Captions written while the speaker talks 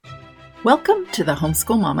Welcome to the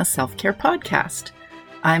Homeschool Mama Self-Care Podcast.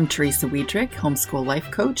 I'm Teresa Wiedrich, homeschool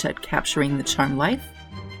life coach at Capturing the Charm Life.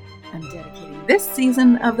 I'm dedicating this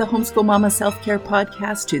season of the Homeschool Mama Self-Care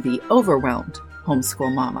Podcast to the overwhelmed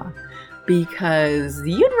homeschool mama, because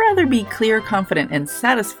you'd rather be clear, confident, and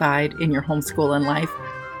satisfied in your homeschool and life,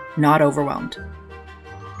 not overwhelmed.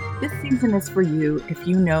 This season is for you if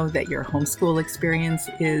you know that your homeschool experience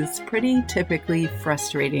is pretty typically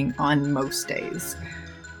frustrating on most days.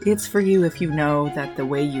 It's for you if you know that the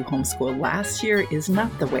way you homeschooled last year is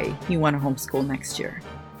not the way you want to homeschool next year.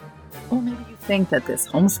 Or maybe you think that this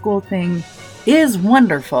homeschool thing is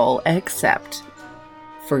wonderful, except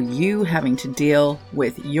for you having to deal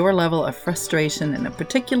with your level of frustration in a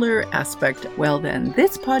particular aspect. Well, then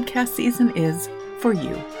this podcast season is for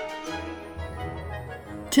you.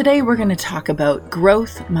 Today, we're going to talk about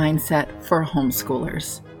growth mindset for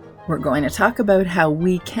homeschoolers. We're going to talk about how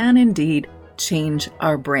we can indeed change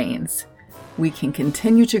our brains. We can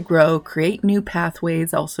continue to grow, create new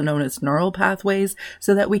pathways, also known as neural pathways,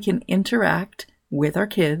 so that we can interact with our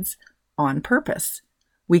kids on purpose.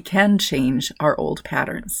 We can change our old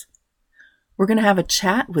patterns. We're going to have a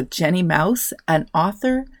chat with Jenny Mouse, an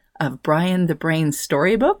author of Brian the Brain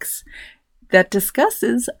storybooks, that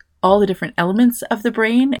discusses all the different elements of the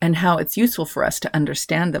brain and how it's useful for us to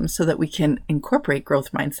understand them so that we can incorporate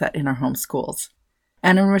growth mindset in our homeschools.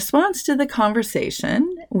 And in response to the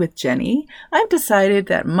conversation with Jenny, I've decided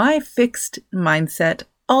that my fixed mindset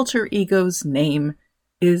alter ego's name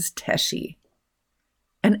is Teshi,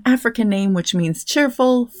 an African name which means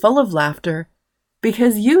cheerful, full of laughter,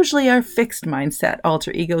 because usually our fixed mindset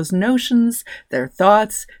alter ego's notions, their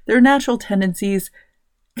thoughts, their natural tendencies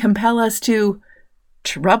compel us to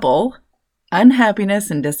trouble, unhappiness,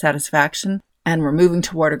 and dissatisfaction, and we're moving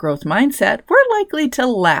toward a growth mindset, we're likely to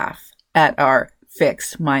laugh at our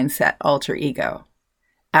fixed mindset alter ego.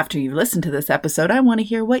 After you've listened to this episode, I want to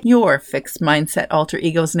hear what your fixed mindset alter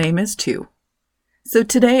ego's name is too. So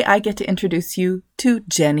today I get to introduce you to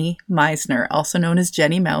Jenny Meisner, also known as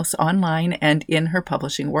Jenny Mouse online and in her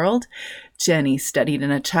publishing world. Jenny studied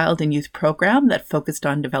in a child and youth program that focused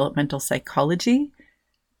on developmental psychology.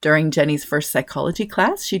 During Jenny's first psychology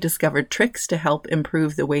class, she discovered tricks to help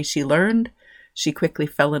improve the way she learned. She quickly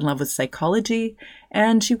fell in love with psychology,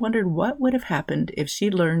 and she wondered what would have happened if she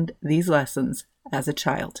learned these lessons as a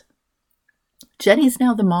child. Jenny's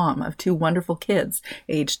now the mom of two wonderful kids,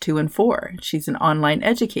 aged 2 and 4. She's an online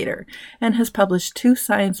educator and has published 2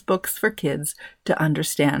 science books for kids to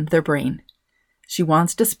understand their brain. She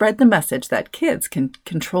wants to spread the message that kids can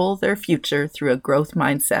control their future through a growth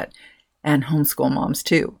mindset, and homeschool moms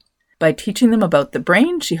too. By teaching them about the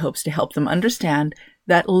brain, she hopes to help them understand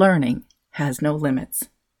that learning has no limits.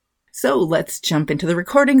 So let's jump into the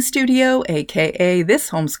recording studio, aka this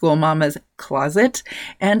homeschool mama's closet,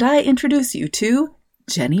 and I introduce you to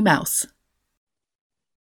Jenny Mouse.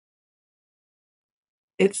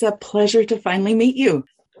 It's a pleasure to finally meet you.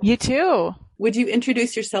 You too. Would you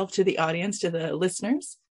introduce yourself to the audience, to the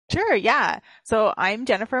listeners? Sure, yeah. So I'm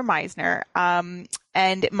Jennifer Meisner,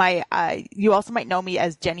 and you also might know me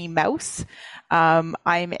as Jenny Mouse. I'm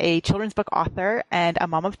a children's book author and a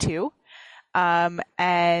mom of 2.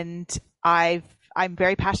 And I'm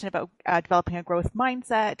very passionate about developing a growth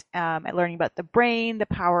mindset, and learning about the brain, the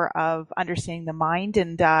power of understanding the mind,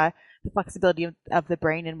 and the flexibility of the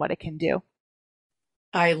brain and what it can do.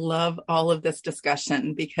 I love all of this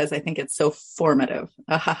discussion because I think it's so formative.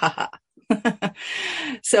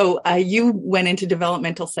 So you went into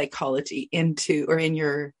developmental psychology in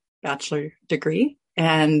your bachelor degree.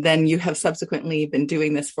 And then you have subsequently been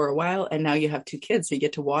doing this for a while, and now you have 2 kids, so you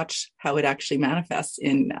get to watch how it actually manifests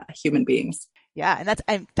in human beings. Yeah,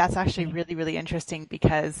 and that's actually really, really interesting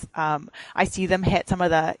because I see them hit some of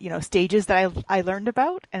the stages that I learned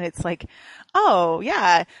about, and it's like, oh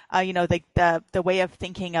yeah, the way of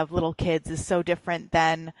thinking of little kids is so different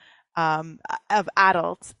than of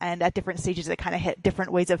adults, and at different stages they kind of hit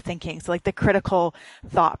different ways of thinking. So like the critical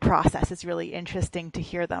thought process is really interesting to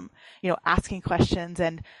hear them, asking questions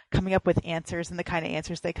and coming up with answers, and the kind of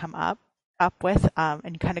answers they come up with,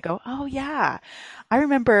 and you kind of go, oh yeah, I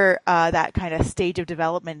remember that kind of stage of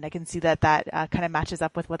development. I can see that kind of matches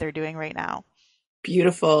up with what they're doing right now.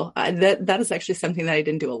 Beautiful. That is actually something that I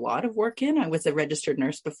didn't do a lot of work in. I was a registered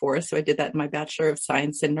nurse before, so I did that in my Bachelor of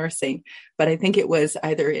Science in Nursing. But I think it was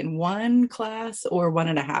either in 1 class or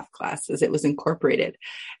 1.5 classes it was incorporated.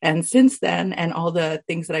 And since then, and all the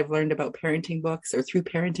things that I've learned about parenting books or through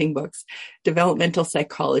parenting books, developmental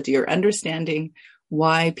psychology, or understanding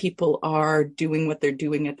why people are doing what they're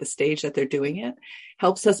doing at the stage that they're doing it,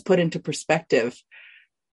 helps us put into perspective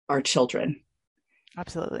our children.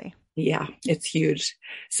 Absolutely. Yeah, it's huge.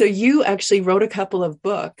 So you actually wrote a couple of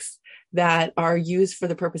books that are used for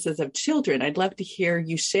the purposes of children. I'd love to hear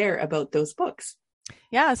you share about those books.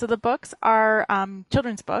 Yeah, so the books are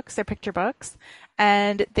children's books, they're picture books,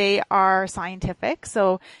 and they are scientific.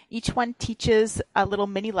 So each one teaches a little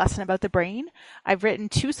mini lesson about the brain. I've written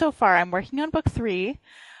two so far. I'm working on book three.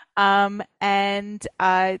 And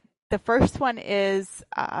the first one is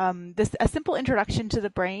this a simple introduction to the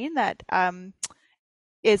brain that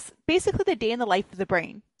is basically the day in the life of the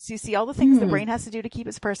brain. So you see all the things the brain has to do to keep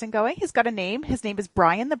its person going. He's got a name. His name is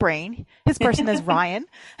Brian the Brain. His person is Ryan.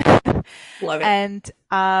 Love it.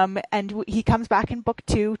 And he comes back in book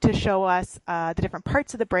two to show us the different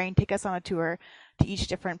parts of the brain, take us on a tour to each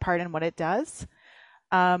different part and what it does.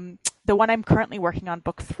 The one I'm currently working on,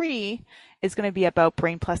 book three, is going to be about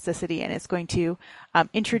brain plasticity, and it's going to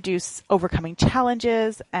introduce overcoming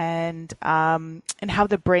challenges and how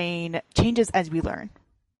the brain changes as we learn.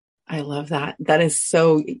 I love that. That is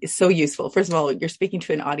so useful. First of all, you're speaking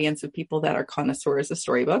to an audience of people that are connoisseurs of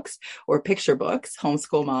storybooks or picture books.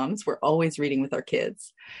 Homeschool moms, we're always reading with our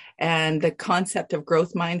kids. And the concept of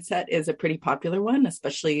growth mindset is a pretty popular one,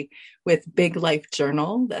 especially with Big Life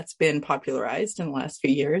Journal that's been popularized in the last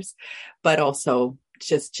few years, but also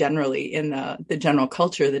just generally in the general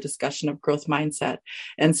culture, the discussion of growth mindset.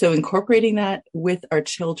 And so incorporating that with our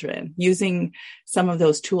children, using some of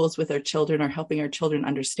those tools with our children, or helping our children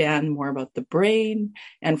understand more about the brain.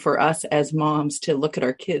 And for us as moms to look at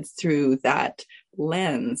our kids through that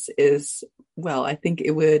lens is, well, I think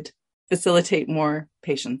it would facilitate more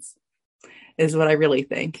patience, is what I really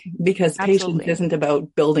think, because Absolutely. patience isn't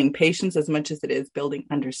about building patience as much as it is building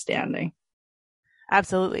understanding.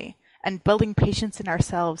 Absolutely. And building patience in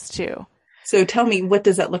ourselves too. So tell me, what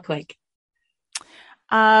does that look like?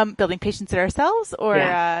 Building patience in ourselves or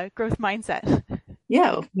growth mindset?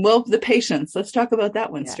 Yeah, well, the patience. Let's talk about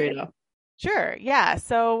that one straight up. Sure. Yeah.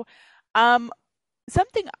 So,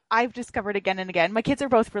 something I've discovered again and again, my kids are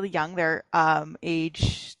both really young. They're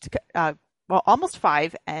aged, almost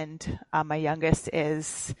 5, and my youngest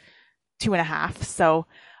is 2.5. So,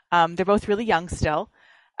 they're both really young still.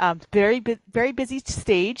 Very busy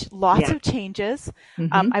stage, lots of changes.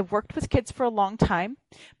 I've worked with kids for a long time,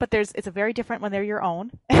 but it's a very different when they're your own.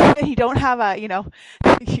 You don't have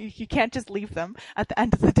you can't just leave them at the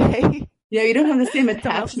end of the day. Yeah, you don't have the same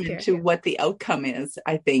attachment to what the outcome is,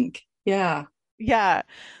 I think. Yeah. Yeah.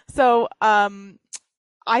 So,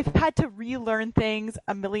 I've had to relearn things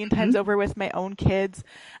a million times over with my own kids.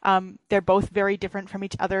 They're both very different from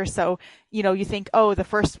each other. So, you think, oh, the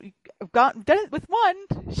first I've done it with one,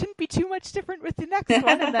 shouldn't be too much different with the next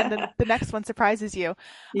one. And then the next one surprises you.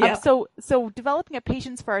 Yeah. So developing a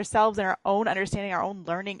patience for ourselves and our own understanding, our own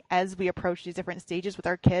learning as we approach these different stages with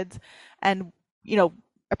our kids and,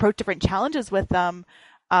 approach different challenges with them.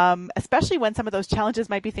 Especially when some of those challenges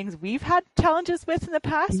might be things we've had challenges with in the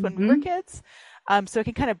past when we were kids. So it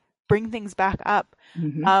can kind of bring things back up.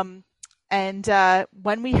 And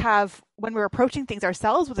when we're approaching things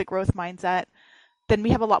ourselves with a growth mindset, then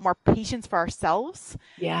we have a lot more patience for ourselves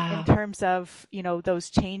in terms of, those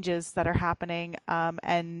changes that are happening.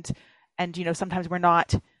 And sometimes we're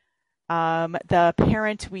not the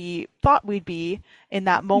parent we thought we'd be in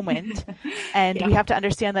that moment. And we have to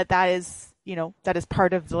understand that is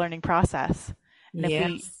part of the learning process. And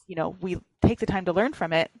if we take the time to learn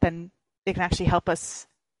from it, then it can actually help us,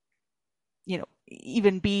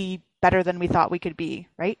 even be better than we thought we could be,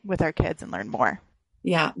 right, with our kids and learn more.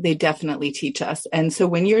 Yeah, they definitely teach us. And so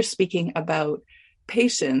when you're speaking about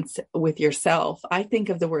patience with yourself, I think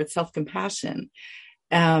of the word self-compassion.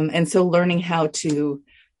 And so learning how to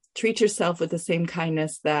treat yourself with the same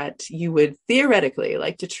kindness that you would theoretically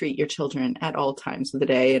like to treat your children at all times of the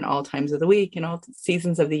day and all times of the week and all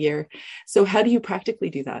seasons of the year. So how do you practically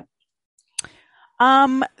do that?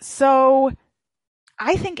 So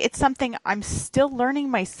I think it's something I'm still learning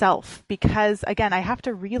myself because, again, I have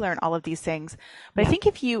to relearn all of these things. But I think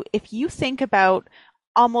if you think about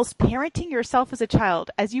almost parenting yourself as a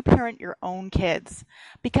child as you parent your own kids,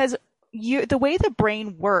 because the way the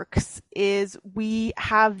brain works is we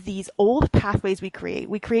have these old pathways we create.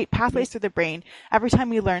 We create pathways through the brain every time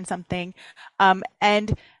we learn something.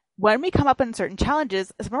 And when we come up on certain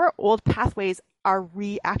challenges, some of our old pathways are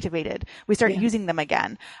reactivated. We start using them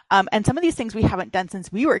again. And some of these things we haven't done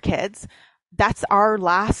since we were kids. That's our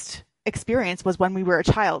last experience was when we were a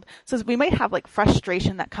child. So we might have like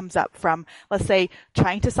frustration that comes up from, let's say,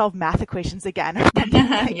 trying to solve math equations again. Or something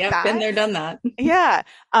like that. Been there, done that. Yeah.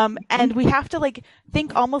 And we have to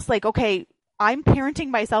think almost like, okay, I'm parenting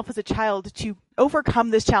myself as a child to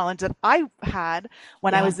overcome this challenge that I had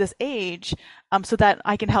when I was this age, so that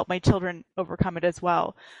I can help my children overcome it as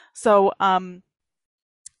well. So,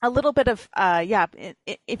 a little bit of,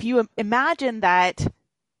 if you imagine that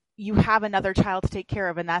you have another child to take care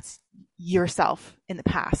of, and that's yourself in the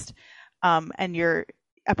past, and you're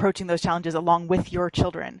approaching those challenges along with your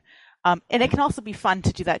children. And it can also be fun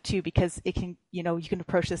to do that too, because it can, you can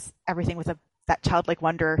approach everything with that childlike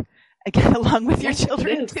wonder again, along with your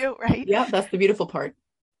children too, right? Yeah, that's the beautiful part.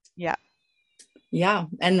 Yeah. Yeah.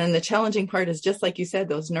 And then the challenging part is, just like you said,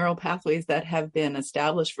 those neural pathways that have been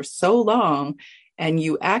established for so long, and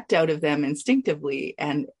you act out of them instinctively.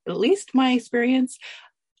 And at least my experience,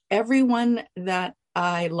 everyone that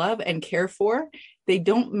I love and care for, they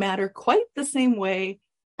don't matter quite the same way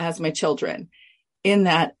as my children, in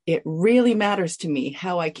that it really matters to me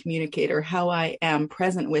how I communicate, or how I am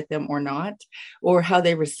present with them or not, or how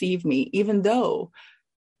they receive me, even though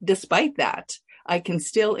despite that, I can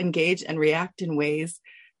still engage and react in ways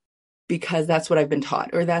because that's what I've been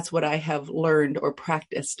taught, or that's what I have learned or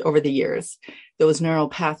practiced over the years, those neural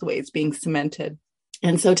pathways being cemented.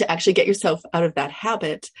 And so to actually get yourself out of that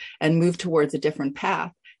habit and move towards a different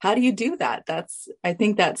path, how do you do that? I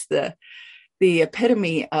think that's the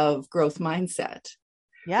epitome of growth mindset.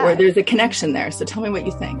 Yeah. Or there's a connection there. So tell me what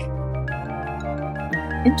you think.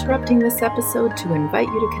 Interrupting this episode to invite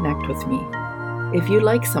you to connect with me. If you'd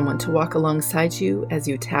like someone to walk alongside you as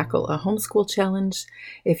you tackle a homeschool challenge,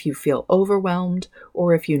 if you feel overwhelmed,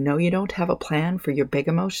 or if you know you don't have a plan for your big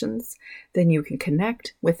emotions, then you can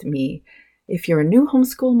connect with me. If you're a new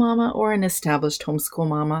homeschool mama or an established homeschool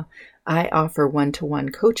mama, I offer one-to-one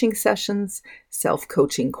coaching sessions,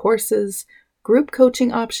 self-coaching courses, group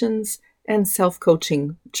coaching options, and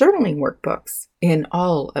self-coaching journaling workbooks in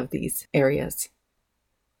all of these areas.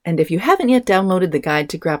 And if you haven't yet downloaded the Guide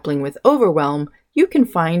to Grappling with Overwhelm, you can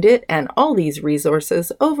find it and all these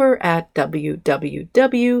resources over at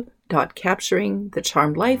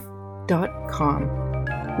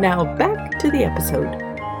www.capturingthecharmedlife.com. Now back to the episode.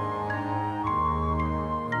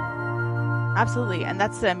 Absolutely. And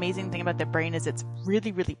that's the amazing thing about the brain, is it's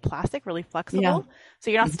really, really plastic, really flexible. Yeah.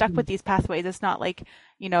 So you're not stuck with these pathways. It's not like,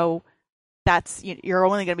 you're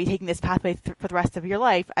only going to be taking this pathway for the rest of your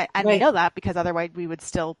life. And we know that, because otherwise we would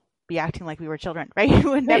still be acting like we were children, right?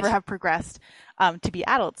 We would never have progressed to be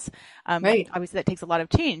adults. Obviously that takes a lot of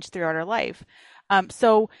change throughout our life.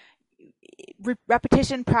 So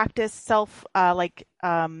repetition, practice,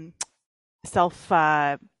 speaking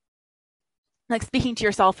to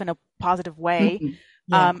yourself in a positive way,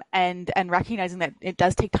 and recognizing that it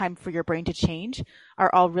does take time for your brain to change are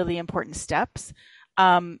all really important steps.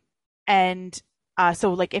 So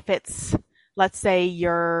if it's, let's say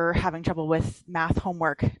you're having trouble with math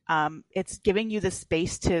homework, it's giving you the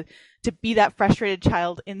space to be that frustrated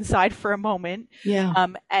child inside for a moment,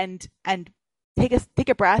 and take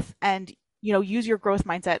a breath and use your growth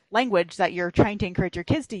mindset language that you're trying to encourage your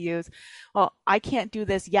kids to use. Well, I can't do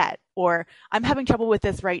this yet, or I'm having trouble with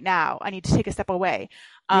this right now. I need to take a step away,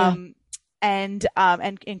 and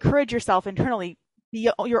encourage yourself internally. Be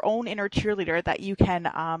your own inner cheerleader that you can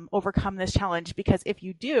overcome this challenge, because if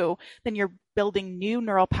you do, then you're building new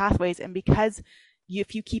neural pathways, and because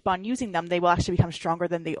if you keep on using them, they will actually become stronger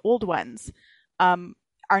than the old ones.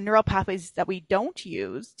 Our neural pathways that we don't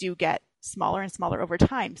use do get smaller and smaller over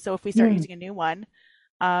time. So if we start using a new one,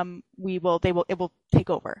 it will take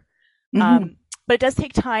over. But it does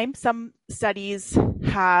take time. Some studies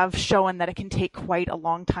have shown that it can take quite a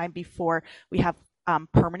long time before we have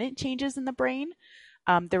permanent changes in the brain.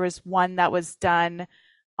 There was one that was done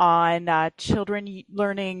on children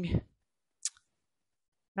learning.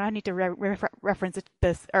 Now I need to reference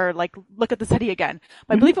this, or look at the study again.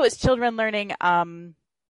 But I believe it was children learning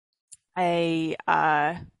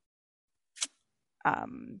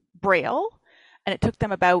Braille, and it took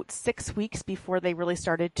them about 6 weeks before they really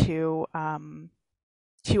started to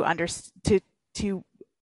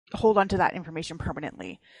hold on to that information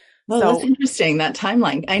permanently. Well, that's interesting, that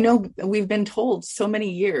timeline. I know we've been told so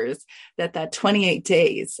many years that 28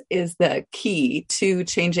 days is the key to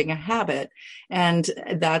changing a habit. And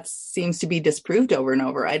that seems to be disproved over and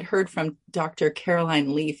over. I'd heard from Dr.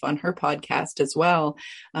 Caroline Leaf on her podcast as well.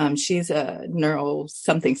 She's a neuro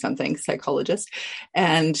something psychologist.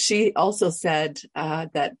 And she also said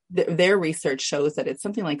that their research shows that it's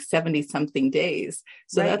something like 70 something days.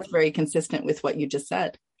 So that's very consistent with what you just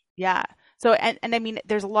said. Yeah. So, and I mean,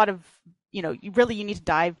 there's a lot of, you need to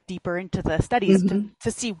dive deeper into the studies to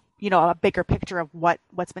see, a bigger picture of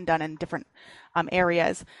what's been done in different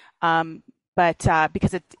areas. But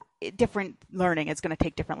because different learning is going to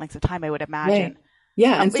take different lengths of time, I would imagine. Right.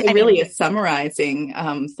 Yeah. And so I really mean, a summarizing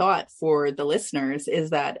thought for the listeners is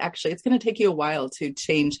that actually it's going to take you a while to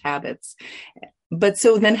change habits. But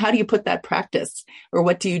so then how do you put that practice, or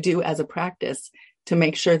what do you do as a practice to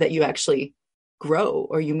make sure that you actually grow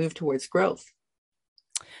or you move towards growth?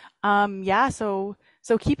 yeah, so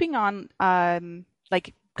keeping on,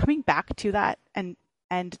 like coming back to that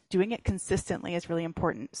and doing it consistently is really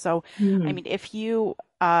important. So, I Mm, mean, if you're,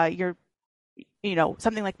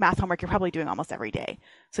 something like math homework, you're probably doing almost every day.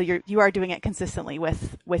 So you are doing it consistently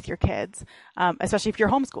with your kids, especially if you're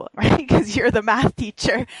homeschooling, right? Because you're the math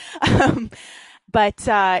teacher. Um, but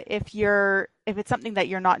if it's something that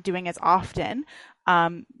you're not doing as often,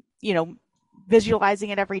 um, you know, visualizing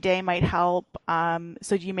it every day might help.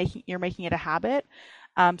 So you're making it a habit.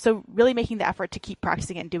 So really making the effort to keep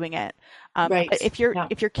practicing it and doing it. right. But Yeah.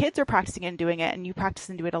 if your kids are practicing and doing it, and you practice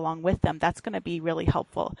and do it along with them, that's going to be really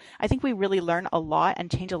helpful. I think we really learn a lot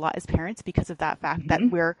and change a lot as parents because of that fact that Hmm.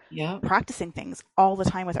 we're Yeah. practicing things all the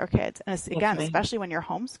time with our kids, and That's again, right. especially when you're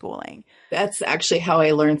homeschooling. That's actually how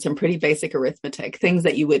I learned some pretty basic arithmetic, things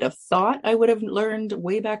that you would have thought I would have learned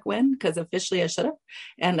way back when, because officially I should have.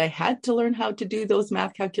 And I had to learn how to do those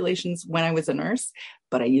math calculations when I was a nurse,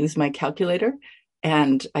 but I used my calculator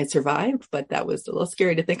and I survived. But that was a little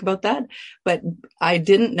scary to think about that. But I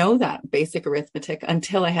didn't know that basic arithmetic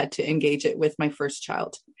until I had to engage it with my first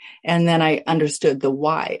child. And then I understood the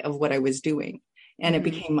why of what I was doing. And it Hmm.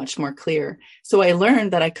 became much more clear. So I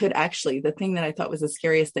learned that I could actually, the thing that I thought was the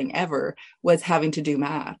scariest thing ever was having to do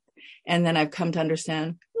math. And then I've come to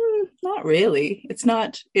understand, not really. It's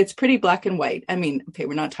not, it's pretty black and white. I mean, okay,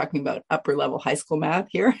 we're not talking about upper level high school math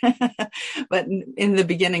here, but in the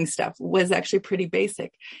beginning stuff was actually pretty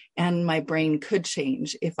basic. And my brain could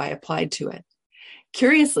change if I applied to it.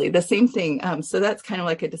 Curiously, the same thing. So that's kind of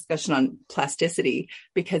like a discussion on plasticity,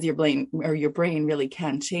 because your brain really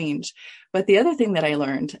can change. But the other thing that I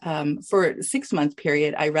learned, for a 6 month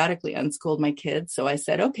period, I radically unschooled my kids. So I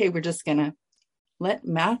said, okay, we're just going to let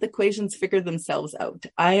math equations figure themselves out.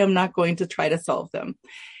 I am not going to try to solve them.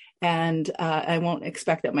 And I won't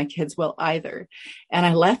expect that my kids will either. And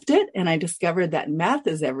I left it, and I discovered that math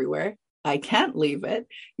is everywhere. I can't leave it.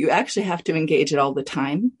 You actually have to engage it all the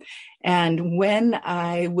time. And when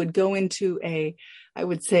I would go into I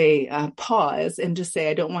would say, pause and just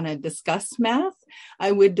say, I don't want to discuss math,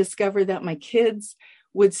 I would discover that my kids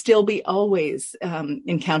would still be always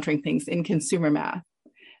encountering things in consumer math.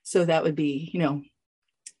 So that would be,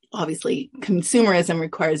 obviously consumerism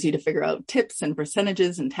requires you to figure out tips and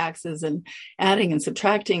percentages and taxes and adding and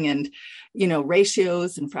subtracting and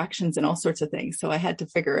ratios and fractions and all sorts of things. So I had to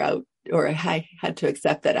figure out, or I had to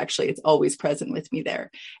accept that actually it's always present with me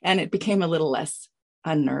there, and it became a little less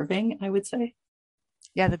unnerving, I would say.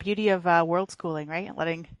 Yeah, the beauty of world schooling, right?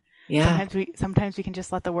 Letting Yeah. sometimes we can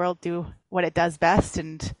just let the world do what it does best,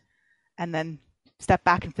 and then step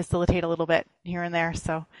back and facilitate a little bit here and there.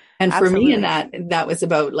 So And for me, in absolutely. that was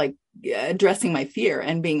about like addressing my fear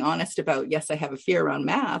and being honest about, yes, I have a fear around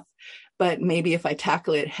math, but maybe if I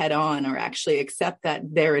tackle it head on, or actually accept that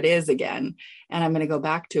there it is again, and I'm going to go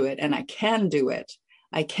back to it and I can do it,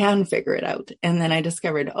 I can figure it out. And then I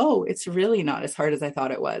discovered, oh, it's really not as hard as I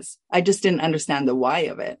thought it was. I just didn't understand the why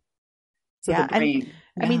of it. So the Yeah, and brain,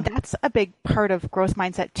 I mean yeah, that's a big part of growth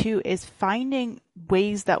mindset too, is finding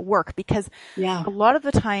ways that work, because yeah, a lot of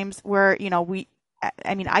the times where,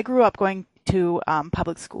 I mean, I grew up going to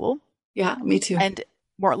public school yeah, me too. and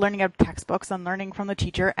more learning out of textbooks and learning from the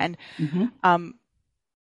teacher, and Hmm. um,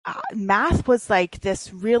 math was like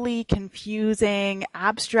this really confusing,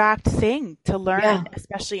 abstract thing to Yeah. learn,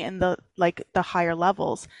 especially in the higher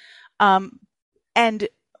levels. Um, and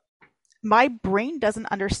my brain doesn't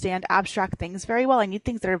understand abstract things very well. I need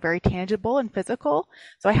things that are very tangible and physical.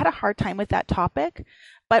 So I had a hard time with that topic.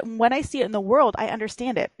 But when I see it in the world, I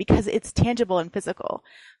understand it because it's tangible and physical.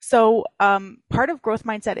 So part of growth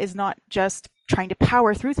mindset is not just trying to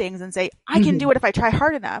power through things and say, I can do Hmm. it if I try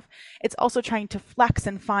hard enough. It's also trying to flex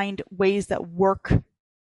and find ways that work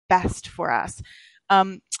best for us.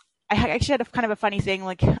 Um, I actually had a kind of a funny thing.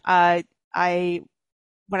 Like, I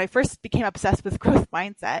when I first became obsessed with growth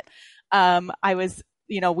mindset, I was,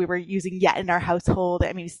 we were using yet in our household.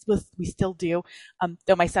 I mean, we still do.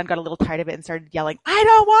 Though my son got a little tired of it and started yelling, I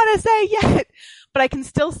don't want to say yet. But I can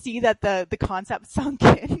still see that the concept sunk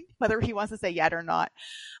in, whether he wants to say yet or not.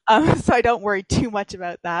 So I don't worry too much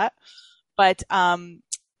about that. But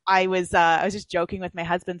I was just joking with my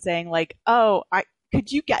husband saying like, oh,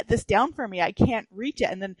 could you get this down for me? I can't reach it.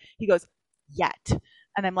 And then he goes, yet.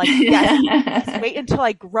 And I'm like, yes, just wait until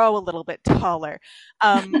I grow a little bit taller.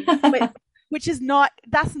 But which is not,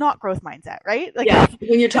 that's not growth mindset, right? Like Yeah.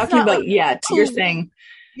 When you're it's talking not like, about yet, you're oh, saying,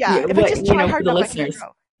 Yeah. If I just try hard For the enough, I can listeners,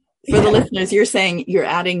 grow. you're saying you're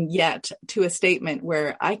adding yet to a statement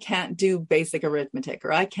where I can't do basic arithmetic,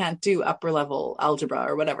 or I can't do upper level algebra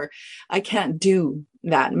or whatever. I can't do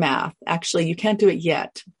that math. Actually, you can't do it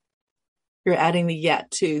yet. You're adding the yet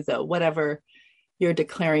to the whatever you're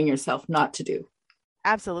declaring yourself not to do.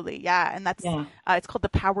 Absolutely. Yeah. And that's, Yeah. it's called The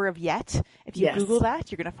Power of Yet. If you Yes. Google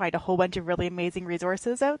that, you're going to find a whole bunch of really amazing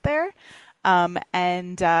resources out there. And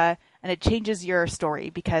it changes your story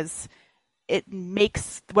because it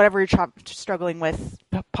makes whatever you're struggling with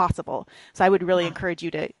possible. So I would really Yeah. encourage you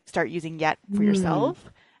to start using Yet for Mm. yourself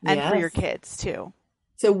and for your Yes. kids too.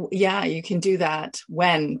 So yeah, you can do that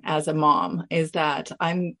when, as a mom, is that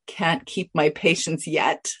I can't keep my patience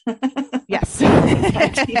yet. Yes.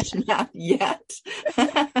 Can't teach math yet.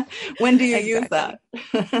 When do you use Exactly.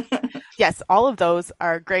 that? Yes, all of those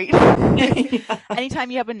are great. Yeah.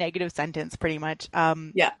 Anytime you have a negative sentence, pretty much,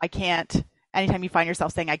 Yeah. I can't, anytime you find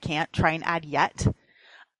yourself saying I can't, try and add yet.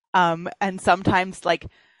 And sometimes like,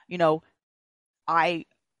 you know, I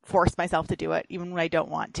force myself to do it even when I don't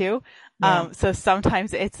want to. Yeah. So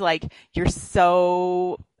sometimes it's like you're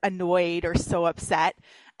so annoyed or so upset,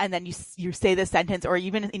 and then you say the sentence, or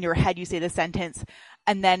even in your head you say the sentence,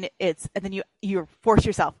 and then you force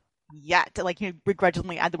yourself yet, like you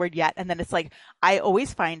begrudgingly add the word yet, and then it's like I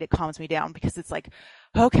always find it calms me down because it's like,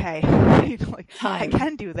 okay, like I Time.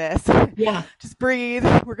 can do this. Yeah. Just breathe.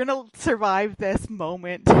 We're gonna survive this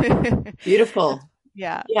moment. Beautiful.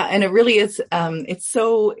 Yeah. Yeah. And it really is, it's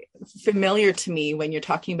so familiar to me when you're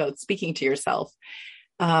talking about speaking to yourself.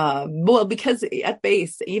 Well, because at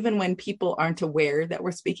base, even when people aren't aware that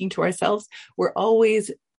we're speaking to ourselves, we're always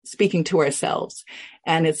speaking to ourselves,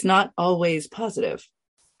 and it's not always positive.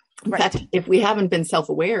 In Right. fact, if we haven't been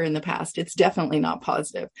self-aware in the past, it's definitely not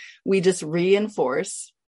positive. We just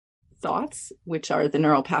reinforce thoughts, which are the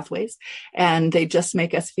neural pathways, and they just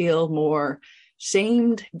make us feel more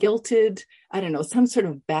shamed, guilted, I don't know, some sort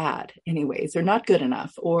of bad anyways, or not good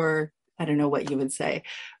enough, or I don't know what you would say,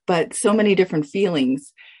 but so many different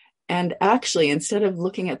feelings. And actually, instead of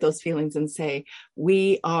looking at those feelings and say,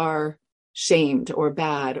 we are shamed or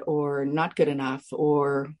bad or not good enough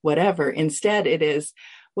or whatever, instead it is,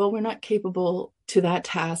 well, we're not capable to that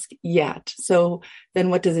task yet. So then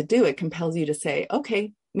what does it do? It compels you to say,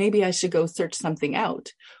 okay, maybe I should go search something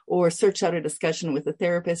out, or search out a discussion with a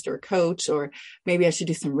therapist or a coach, or maybe I should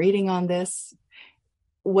do some reading on this.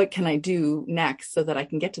 What can I do next so that I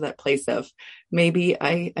can get to that place of maybe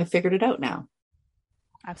I figured it out now?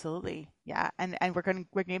 Absolutely. Yeah. And we're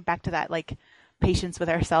getting back to that like patience with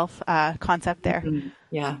ourself concept there. Mhm.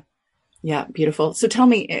 Yeah. Yeah. Beautiful. So tell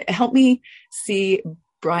me, help me see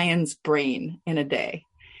Brian's brain in a day.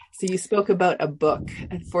 So you spoke about a book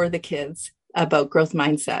for the kids about growth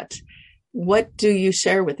mindset. What do you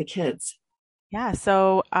share with the kids? Yeah.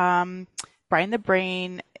 So Brian the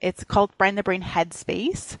Brain, it's called Brian the Brain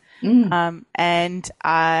Headspace. Mm, And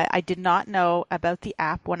I did not know about the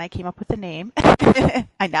app when I came up with the name.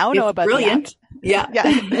 I now know it's about the app. brilliant. Yeah.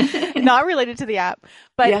 Yeah, not related to the app,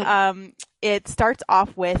 but Yeah. it starts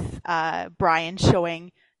off with Brian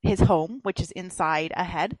showing his home, which is inside a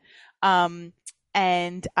head, um,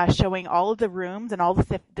 and showing all of the rooms and all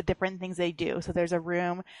the different things they do. So there's a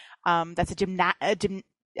room that's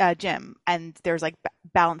a gym, and there's like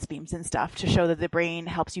balance beams and stuff to show that the brain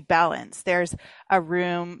helps you balance. There's a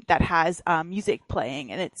room that has music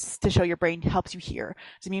playing, and it's to show your brain helps you hear.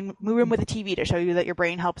 So I mean, room with a TV to show you that your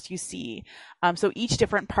brain helps you see. So each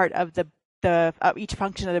different part of each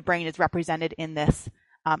function of the brain is represented in this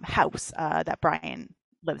house that Brian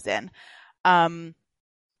lives in. Um,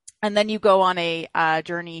 and then you go on a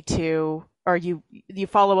journey to, or you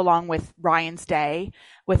follow along with Ryan's day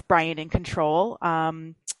with Brian in control,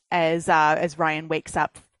 as Ryan wakes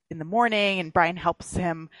up in the morning, and Brian helps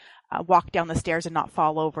him walk down the stairs and not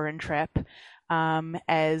fall over and trip.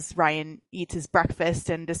 As Ryan eats his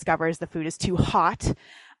breakfast and discovers the food is too hot.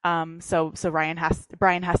 So Brian has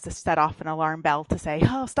to set off an alarm bell to say,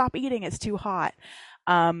 "Oh, stop eating! It's too hot."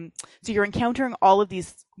 So you're encountering all of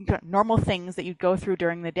these normal things that you go through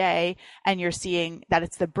during the day, and you're seeing that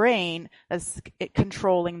it's the brain that's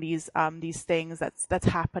controlling these things that's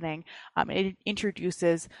happening. It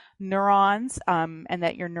introduces neurons, and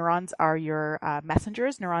that your neurons are your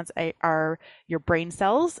messengers. Neurons are your brain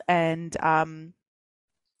cells, and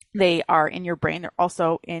they are in your brain. They're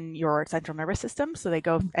also in your central nervous system. So they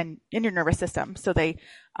go and in your nervous system. So they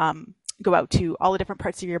go out to all the different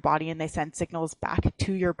parts of your body, and they send signals back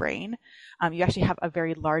to your brain. You actually have a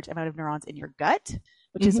very large amount of neurons in your gut,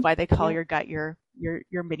 which is why they call your gut your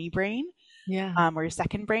mini brain, Yeah. or your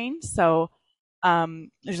second brain. So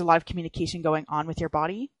there's a lot of communication going on with your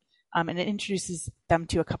body. And it introduces them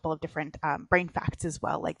to a couple of different brain facts as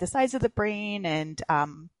well, like the size of the brain and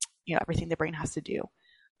everything the brain has to do.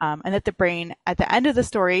 And that the brain, at the end of the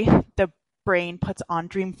story, the brain puts on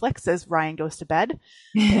dream flicks as Ryan goes to bed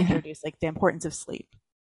to introduce like the importance of sleep.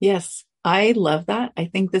 Yes, I love that. I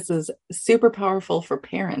think this is super powerful for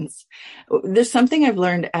parents. There's something I've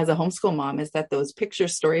learned as a homeschool mom is that those picture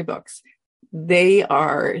storybooks, they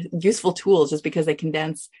are useful tools just because they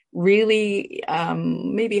condense really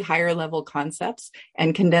maybe higher level concepts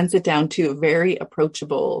and condense it down to very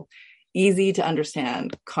approachable, easy to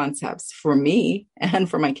understand concepts for me and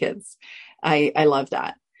for my kids. I love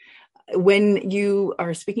that. When you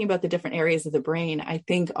are speaking about the different areas of the brain, I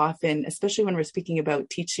think often, especially when we're speaking about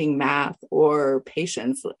teaching math or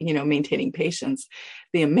patience, maintaining patience,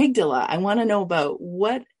 the amygdala, I want to know about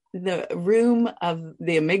what the room of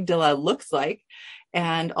the amygdala looks like,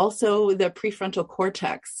 and also the prefrontal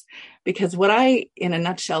cortex. Because what I, in a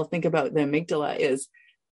nutshell, think about the amygdala is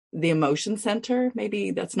the emotion center.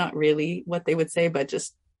 Maybe that's not really what they would say, but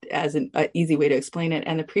just as an easy way to explain it.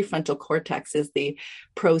 And the prefrontal cortex is the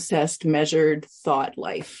processed, measured thought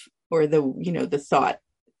life, or the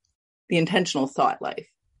intentional thought life.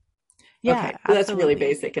 Yeah, okay, so that's really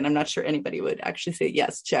basic. And I'm not sure anybody would actually say,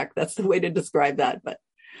 yes, check. That's the way to describe that. But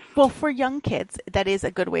well, for young kids, that is a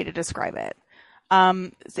good way to describe it.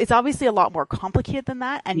 It's obviously a lot more complicated than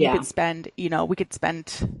that. And you could spend, we could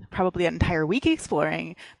spend probably an entire week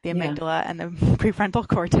exploring the amygdala and the prefrontal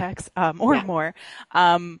cortex, or more.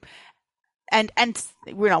 And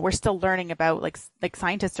we're still learning about like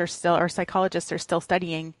scientists or psychologists are still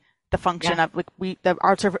studying the function of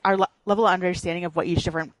our level of understanding of what each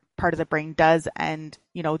different part of the brain does. And,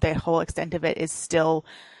 the whole extent of it is still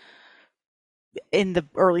in the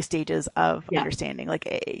early stages of understanding.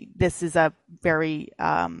 This is a very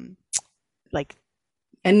a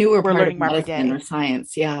newer part of medicine or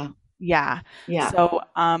science. So the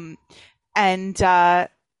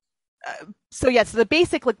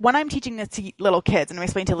basic, when I'm teaching this to little kids and I'm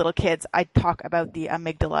explaining to little kids, I talk about the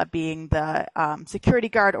amygdala being the security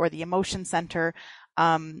guard or the emotion center,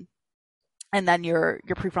 and then your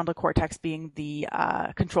prefrontal cortex being the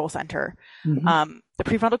control center. Mm-hmm. The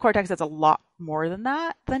prefrontal cortex is a lot more than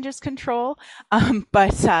that, than just control.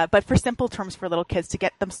 But for simple terms for little kids to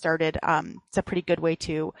get them started, it's a pretty good way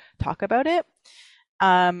to talk about it.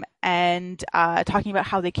 And talking about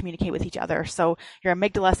how they communicate with each other. So your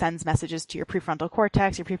amygdala sends messages to your prefrontal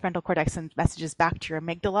cortex. Your prefrontal cortex sends messages back to your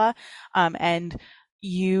amygdala. And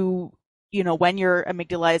when your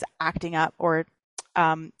amygdala is acting up, or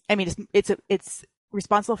it's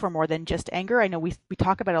responsible for more than just anger. I know we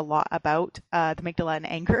talk about a lot about the amygdala and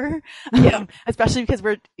anger, especially because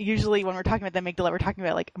we're usually, when we're talking about the amygdala, we're talking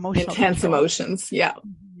about like emotional intense control. Emotions. Yeah.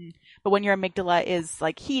 Mm-hmm. But when your amygdala is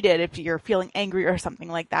like heated, if you're feeling angry or something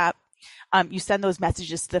like that, you send those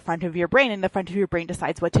messages to the front of your brain, and the front of your brain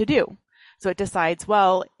decides what to do. So it decides,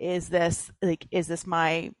 well, is this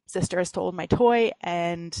my sister has stolen my toy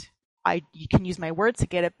and you can use my words to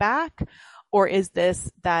get it back? Or is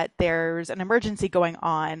this that there's an emergency going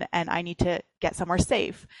on and I need to get somewhere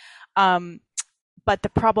safe? But the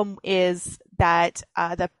problem is that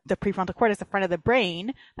the prefrontal cortex, the front of the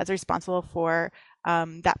brain that's responsible for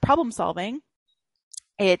that problem solving,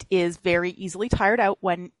 it is very easily tired out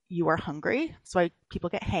when you are hungry. That's why people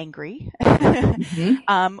get hangry,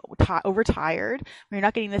 overtired, when you're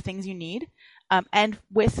not getting the things you need. And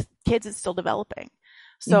with kids, it's still developing.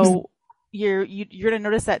 So you're going to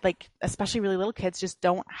notice that, like, especially really little kids just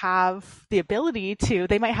don't have the ability to,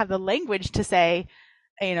 they might have the language to say,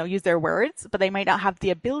 use their words, but they might not have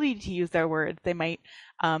the ability to use their words. They might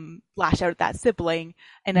lash out at that sibling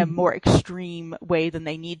in a more extreme way than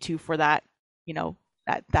they need to for that,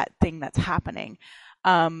 that thing that's happening.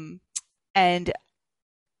 And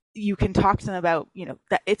you can talk to them about,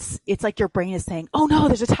 that it's like your brain is saying, oh no,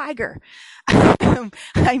 there's a tiger.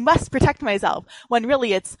 I must protect myself. When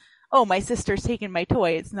really it's, oh, my sister's taken my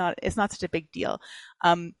toy. It's not such a big deal.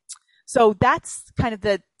 So that's kind of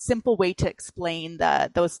the simple way to explain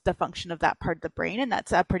the function of that part of the brain. And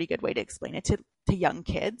that's a pretty good way to explain it to young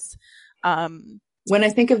kids. When I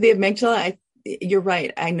think of the amygdala, you're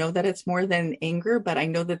right. I know that it's more than anger, but I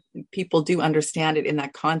know that people do understand it in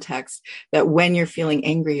that context, that when you're feeling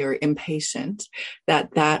angry or impatient,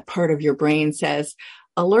 that part of your brain says,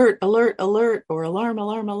 alert, alert, alert, or alarm,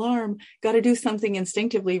 alarm, alarm, got to do something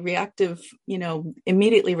instinctively, reactive,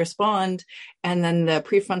 immediately respond. And then the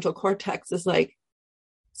prefrontal cortex is like,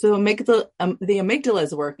 so the amygdala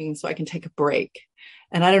is working so I can take a break.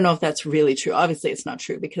 And I don't know if that's really true. Obviously it's not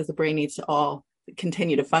true because the brain needs to all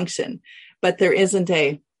continue to function, but there isn't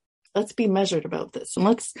a let's be measured about this, and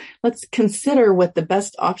let's consider what the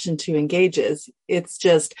best option to engage is. It's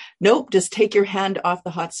just, nope, just take your hand off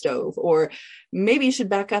the hot stove, or maybe you should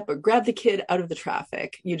back up or grab the kid out of the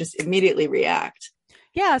traffic. You just immediately react.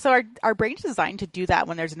 Yeah, so our brain's designed to do that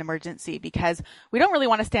when there's an emergency, because we don't really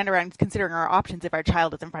want to stand around considering our options if our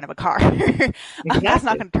child is in front of a car. That's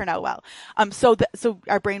not going to turn out well. So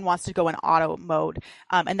our brain wants to go in auto mode,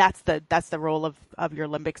 and that's the role of your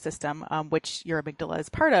limbic system, which your amygdala is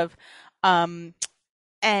part of.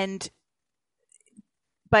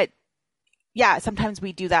 But yeah, sometimes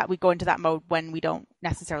we do that. We go into that mode when we don't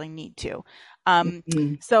necessarily need to.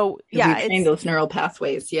 So yeah, we train those neural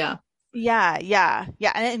pathways. Yeah. Yeah.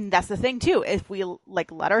 And that's the thing too. If we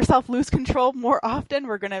like let ourselves lose control more often,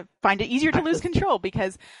 we're going to find it easier to lose control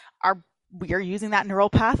because we are using that neural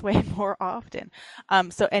pathway more often.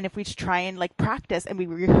 And if we try and like practice and we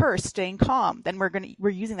rehearse staying calm, then we're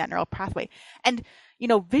using that neural pathway. And,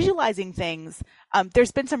 visualizing things,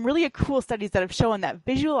 there's been some really cool studies that have shown that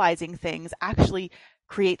visualizing things actually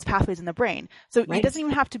creates pathways in the brain. So It doesn't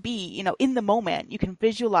even have to be, in the moment. You can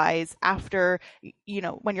visualize after,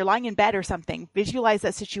 when you're lying in bed or something, visualize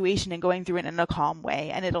that situation and going through it in a calm way.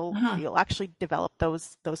 And you'll actually develop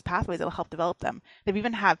those pathways. It'll help develop them. They've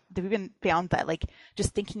even found that like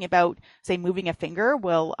just thinking about, say, moving a finger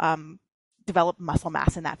will, develop muscle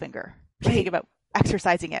mass in that finger. Think about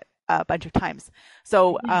exercising it a bunch of times.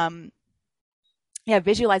 So,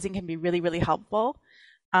 visualizing can be really, really helpful.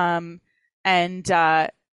 And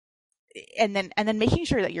then making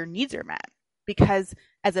sure that your needs are met, because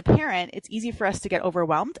as a parent, it's easy for us to get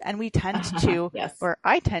overwhelmed, and we tend to, or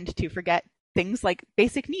I tend to forget things like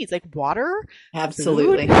basic needs, like water.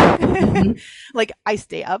 Absolutely. Like I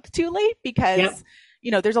stay up too late because,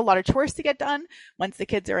 there's a lot of chores to get done. Once the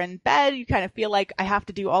kids are in bed, you kind of feel like I have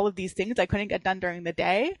to do all of these things I couldn't get done during the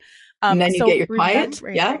day. And then you get your quiet.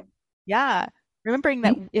 Yeah. Remembering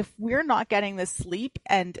that if we're not getting the sleep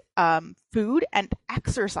and food and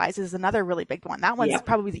exercise is another really big one. That one's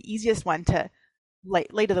probably the easiest one to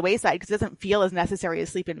lay to the wayside because it doesn't feel as necessary as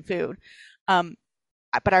sleep and food.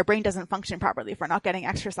 But our brain doesn't function properly if we're not getting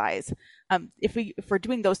exercise. If we're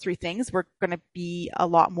doing those three things, we're going to be a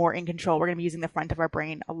lot more in control. We're going to be using the front of our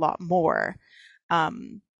brain a lot more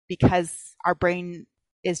because our brain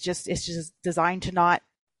is just designed to not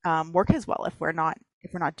work as well if we're not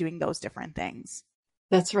doing those different things.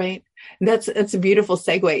 That's right. That's a beautiful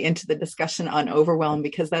segue into the discussion on overwhelm,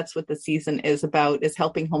 because that's what the season is about, is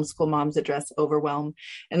helping homeschool moms address overwhelm.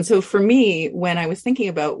 And so for me, when I was thinking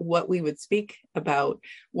about what we would speak about,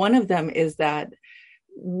 one of them is that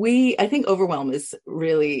I think overwhelm is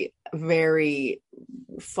really very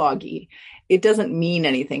foggy. It doesn't mean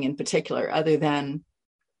anything in particular other than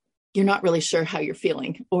you're not really sure how you're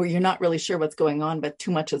feeling, or you're not really sure what's going on, but too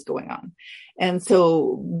much is going on. And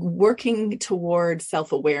so working toward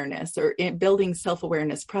self-awareness or building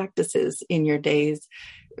self-awareness practices in your days,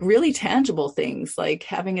 really tangible things like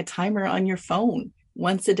having a timer on your phone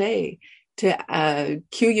once a day to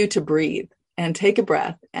cue you to breathe and take a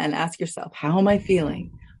breath and ask yourself, how am I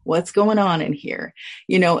feeling? What's going on in here?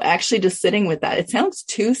 Actually just sitting with that. It sounds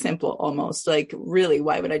too simple almost, like really,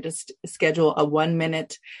 why would I just schedule a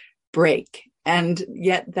 1-minute break? And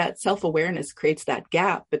yet that self-awareness creates that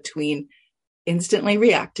gap between instantly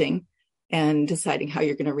reacting and deciding how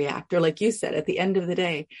you're going to react. Or like you said, at the end of the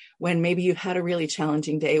day, when maybe you've had a really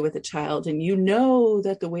challenging day with a child and you know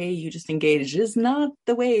that the way you just engaged is not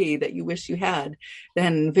the way that you wish you had,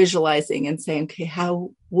 then visualizing and saying, okay,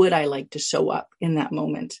 how would I like to show up in that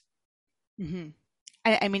moment? Mm-hmm.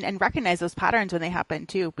 I mean, and recognize those patterns when they happen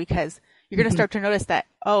too, because you're going to start to notice that,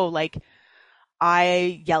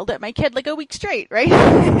 I yelled at my kid like a week straight,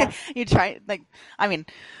 right? You try,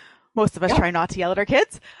 most of us try not to yell at our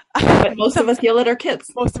kids. But most of us yell at our kids.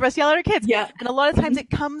 Most of us yell at our kids. Yeah. And a lot of times it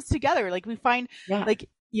comes together. Like we find,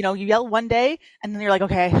 you yell one day and then you're like,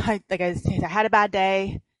 okay, I had a bad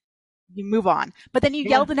day. You move on. But then you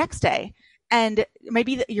yell the next day. And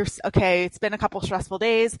maybe you're okay, it's been a couple stressful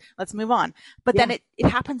days, let's move on. But then it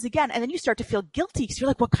happens again. And then you start to feel guilty because you're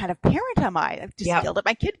like, what kind of parent am I? I've just yelled at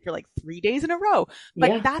my kid for like 3 days in a row.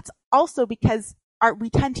 But that's also because we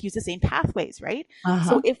tend to use the same pathways, right?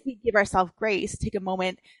 So if we give ourselves grace, take a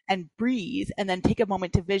moment and breathe, and then take a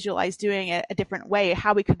moment to visualize doing it a different way,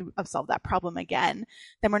 how we could have solved that problem again,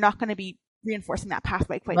 then we're not going to be reinforcing that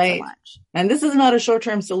pathway quite so much. And this is not a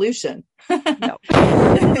short-term solution. No.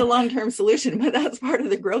 This is a long-term solution, but that's part of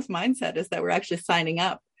the growth mindset, is that we're actually signing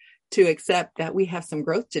up to accept that we have some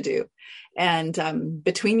growth to do. And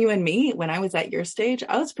between you and me, when I was at your stage,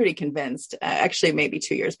 I was pretty convinced, actually, maybe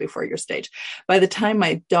 2 years before your stage. By the time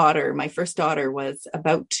my first daughter was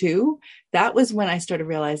about 2, that was when I started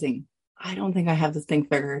realizing, I don't think I have this thing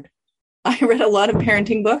figured. I read a lot of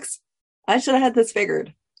parenting books. I should have had this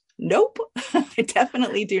figured. Nope, I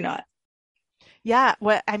definitely do not. Yeah.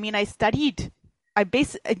 Well, I mean, I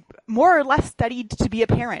basically more or less studied to be a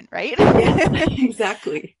parent, right? Yeah,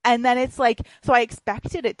 exactly. And then it's like, so I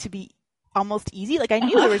expected it to be almost easy. Like I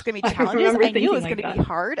knew there was going to be challenges. I knew it was going to be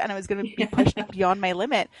hard and I was going to be pushed beyond my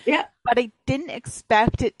limit. Yeah. But I didn't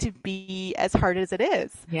expect it to be as hard as it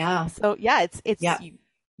is. Yeah. So yeah,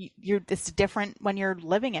 it's different when you're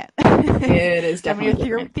living it. It is definitely when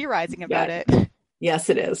you're theorizing about it. Yes,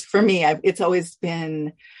 it is. For me, it's always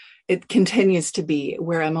been, it continues to be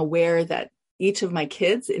where I'm aware that each of my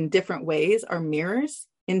kids in different ways are mirrors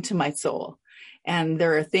into my soul. And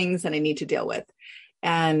there are things that I need to deal with.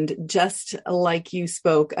 And just like you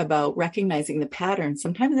spoke about recognizing the pattern,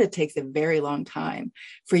 sometimes it takes a very long time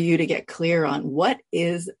for you to get clear on what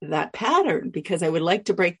is that pattern, because I would like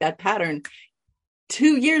to break that pattern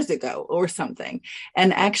 2 years ago or something.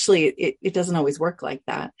 And actually, it doesn't always work like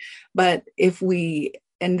that. But if we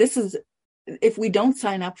don't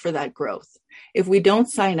sign up for that growth, if we don't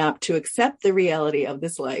sign up to accept the reality of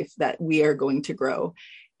this life that we are going to grow,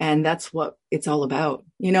 and that's what it's all about.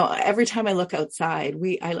 Every time I look outside,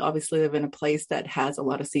 I obviously live in a place that has a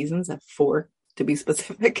lot of seasons, 4 to be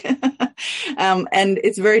specific. And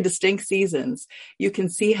it's very distinct seasons. You can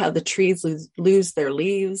see how the trees lose their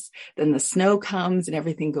leaves, then the snow comes and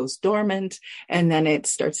everything goes dormant. And then it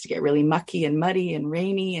starts to get really mucky and muddy and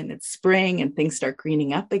rainy, and it's spring and things start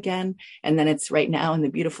greening up again. And then it's right now in the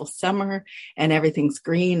beautiful summer and everything's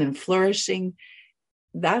green and flourishing.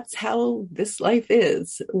 That's how this life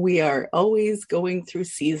is. We are always going through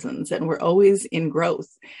seasons and we're always in growth.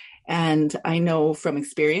 And I know from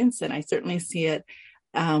experience, and I certainly see it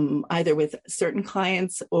either with certain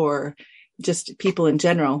clients or just people in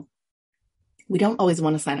general, we don't always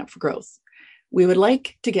want to sign up for growth. We would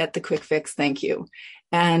like to get the quick fix. Thank you.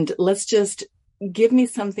 And let's just give me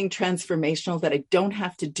something transformational that I don't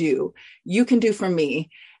have to do. You can do for me.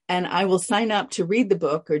 And I will sign up to read the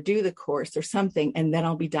book or do the course or something, and then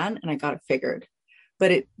I'll be done and I got it figured.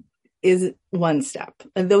 But it is one step.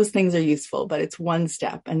 And those things are useful, but it's one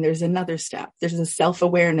step. And there's another step. There's a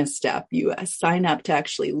self-awareness step. You sign up to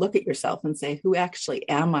actually look at yourself and say, who actually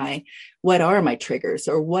am I? What are my triggers?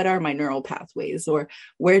 Or what are my neural pathways? Or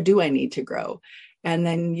where do I need to grow? And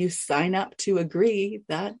then you sign up to agree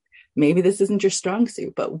that maybe this isn't your strong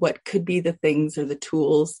suit, but what could be the things or the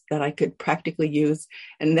tools that I could practically use?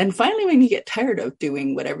 And then finally, when you get tired of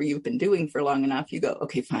doing whatever you've been doing for long enough, you go,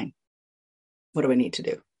 okay, fine. What do I need to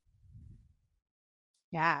do?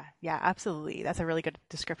 Yeah, absolutely. That's a really good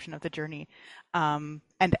description of the journey. And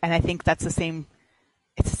I think it's the same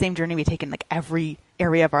journey we take in like every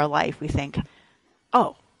area of our life. We think,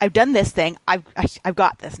 oh, I've done this thing. I've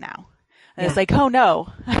got this now. And it's like, oh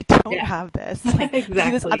no, I don't have this. Like, exactly.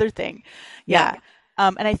 Do this other thing. Yeah.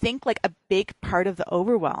 And I think like a big part of the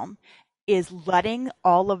overwhelm is letting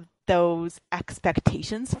all of those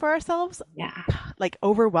expectations for ourselves like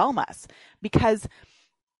overwhelm us. Because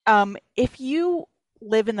if you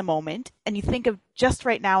live in the moment and you think of just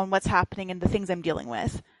right now and what's happening and the things I'm dealing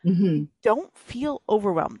with, don't feel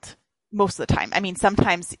overwhelmed most of the time. I mean,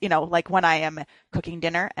 sometimes, like when I am cooking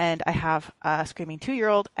dinner and I have a screaming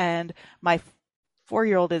 2-year-old and my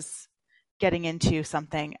 4-year-old is getting into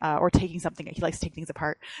something or taking something. He likes to take things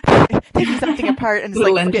apart, taking something apart and it's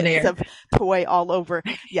like bits of toy all over.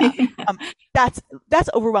 Yeah. That's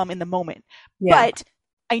overwhelm in the moment. Yeah. But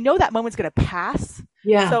I know that moment's going to pass.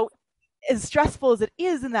 Yeah. So as stressful as it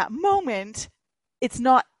is in that moment, it's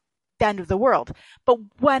not the end of the world. But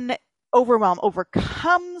when overwhelm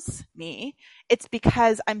overcomes me, it's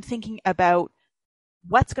because I'm thinking about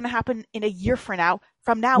what's going to happen in a year from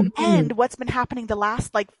now, and what's been happening the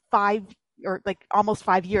last like 5 or like almost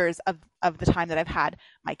 5 years of the time that I've had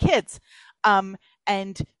my kids. And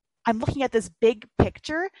I'm looking at this big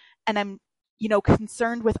picture and I'm,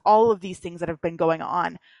 concerned with all of these things that have been going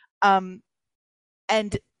on.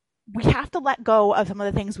 And we have to let go of some of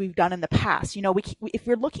the things we've done in the past. If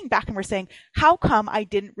we're looking back and we're saying, how come I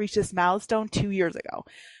didn't reach this milestone 2 years ago?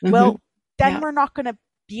 Well, then we're not going to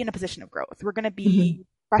be in a position of growth. We're going to be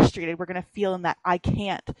frustrated. We're going to feel in that I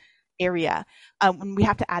can't area. And we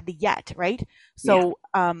have to add the yet, right? So,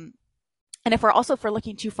 and if we're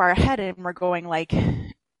looking too far ahead and we're going like,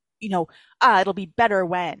 it'll be better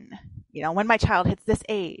when my child hits this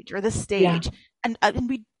age or this stage, and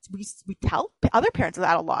we tell other parents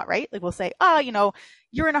that a lot, right? Like we'll say, oh,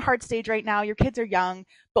 you're in a hard stage right now. Your kids are young,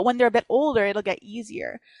 but when they're a bit older, it'll get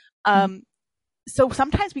easier. So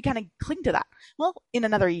sometimes we kind of cling to that. Well, in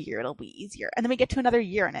another year, it'll be easier. And then we get to another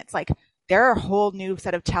year and it's like, there are a whole new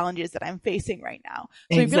set of challenges that I'm facing right now.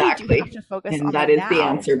 So exactly. we really do have to focus and on that that is now. the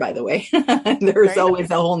answer, by the way. There's always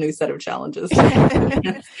a whole new set of challenges.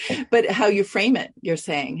 But how you frame it, you're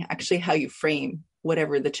saying, actually how you frame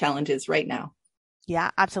whatever the challenge is right now.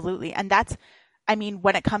 Yeah, absolutely. And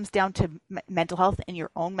when it comes down to mental health and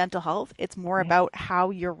your own mental health, it's more about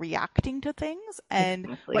how you're reacting to things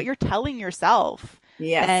and what you're telling yourself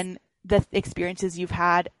and the experiences you've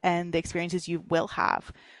had and the experiences you will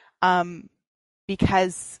have.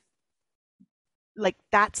 Because like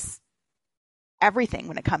that's everything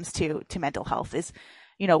when it comes to mental health is,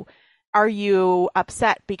 are you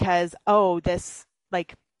upset because, this,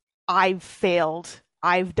 like, I've failed,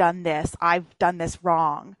 I've done this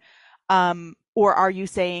wrong. Or are you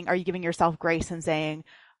giving yourself grace and saying,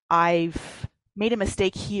 I've made a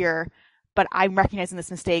mistake here, but I'm recognizing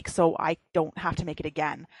this mistake so I don't have to make it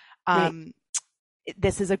again.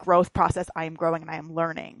 This is a growth process. I am growing and I am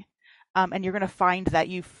learning. And you're going to find that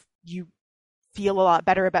you feel a lot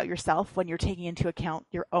better about yourself when you're taking into account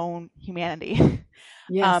your own humanity.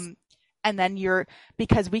 Yes. And then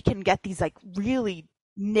because we can get these like really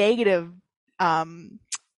negative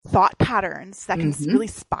thought patterns that can really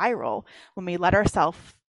spiral when we let ourselves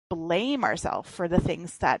blame ourselves for the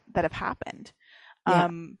things that have happened.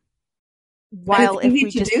 While if we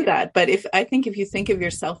just do that, but if you think of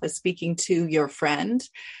yourself as speaking to your friend,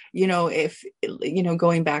 if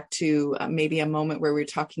going back to maybe a moment where we're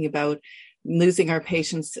talking about losing our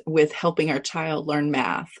patience with helping our child learn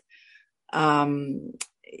math,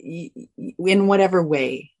 in whatever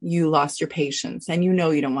way you lost your patience, and you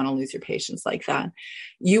don't want to lose your patience like that,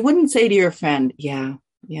 you wouldn't say to your friend, yeah,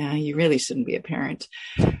 you really shouldn't be a parent.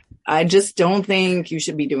 I just don't think you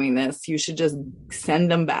should be doing this. You should just send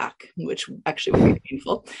them back, which actually would be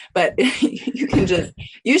painful. But you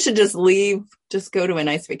should just leave, just go to a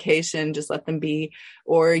nice vacation, just let them be.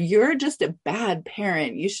 Or you're just a bad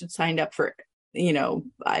parent. You should sign up for,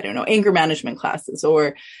 I don't know, anger management classes,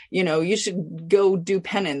 or, you should go do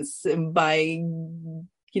penance by,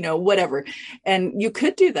 whatever. And you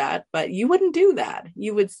could do that, but you wouldn't do that.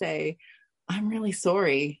 You would say, I'm really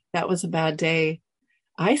sorry. That was a bad day.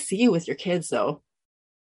 I see you with your kids though.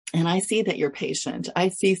 And I see that you're patient. I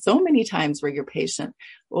see so many times where you're patient,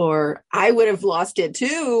 or I would have lost it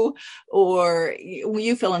too, or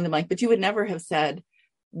you fill in the blank, but you would never have said,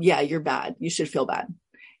 yeah, you're bad. You should feel bad.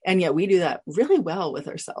 And yet we do that really well with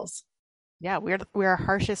ourselves. Yeah. We're our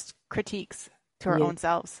harshest critiques to our own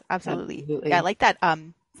selves. Absolutely. Yeah. I like that.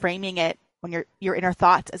 Framing it when your inner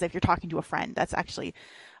thoughts as if you're talking to a friend. That's actually,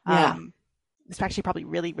 it's actually probably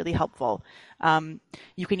really, really helpful.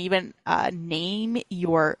 You can even name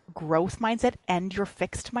your growth mindset and your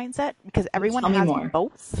fixed mindset, because everyone has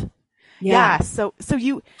both. Yeah. So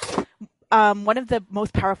you, one of the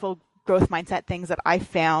most powerful growth mindset things that I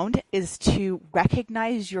found is to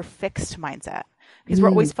recognize your fixed mindset, because we're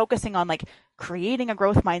always focusing on like creating a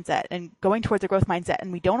growth mindset and going towards a growth mindset,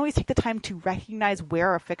 and we don't always take the time to recognize where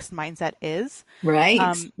our fixed mindset is. Right.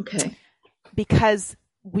 Okay. Because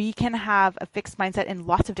we can have a fixed mindset in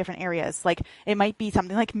lots of different areas. Like it might be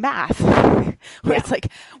something like math, where it's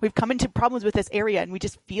like we've come into problems with this area and we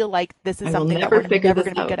just feel like this is something that we're never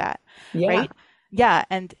going to be good at. Right. Yeah.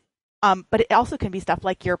 And, but it also can be stuff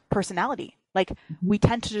like your personality. Like we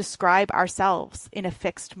tend to describe ourselves in a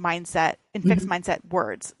fixed mindset, in fixed mindset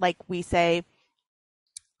words. Like we say,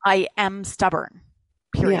 I am stubborn,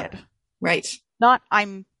 period. Yeah. Right. Not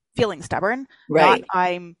I'm feeling stubborn. Right. Not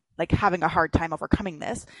I'm like having a hard time overcoming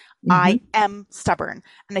this. I am stubborn.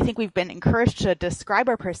 And I think we've been encouraged to describe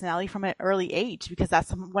our personality from an early age, because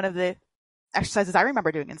that's one of the exercises I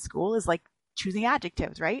remember doing in school is like choosing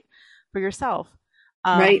adjectives, right? For yourself.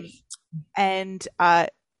 Right. And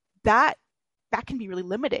that can be really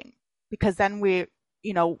limiting, because then when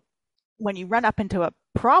you run up into a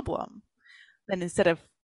problem, then instead of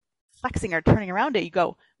flexing or turning around it, you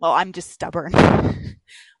go, well, I'm just stubborn,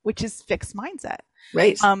 which is fixed mindset.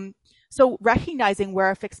 Right. So recognizing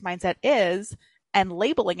where a fixed mindset is and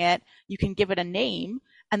labeling it, you can give it a name.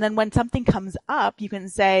 And then when something comes up, you can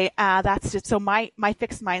say, that's just, so my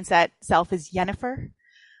fixed mindset self is Yennefer.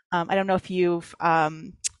 I don't know if you've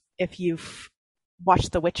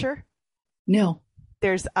watched The Witcher. No.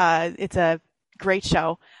 It's a great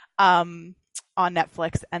show, on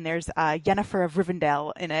Netflix, and there's Yennefer of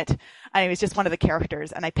Rivendell in it. And it was just one of the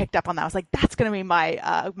characters, and I picked up on that. I was like, that's going to be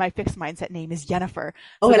my fixed mindset name is Yennefer.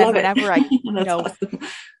 So I then love whenever it. I, Awesome.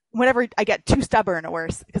 whenever I get too stubborn, or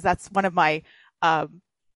because that's one of my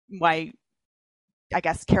I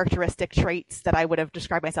guess characteristic traits that I would have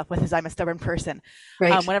described myself with, is I'm a stubborn person.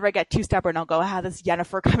 Right. Whenever I get too stubborn, I'll go, this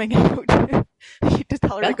Jennifer coming out. You just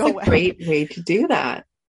tell her to That's go a away. great way to do that.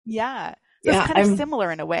 Yeah. So Yeah, it's kind of similar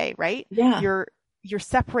in a way, right? yeah. You're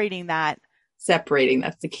separating that. Separating,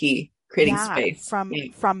 that's the key. Creating Yeah, space.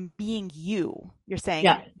 from being you. You're saying,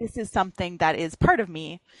 Yeah. this is something that is part of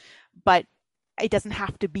me, but it doesn't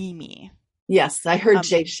have to be me. Yes, I heard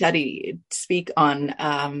Jay Shetty speak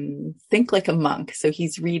on Think Like a Monk. So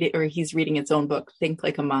he's reading his own book, Think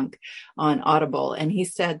Like a Monk, on Audible. And he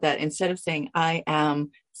said that instead of saying, I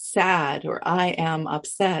am sad or I am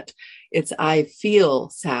upset, it's I feel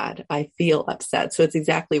sad, I feel upset. So it's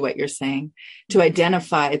exactly what you're saying, to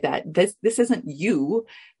identify that this isn't you.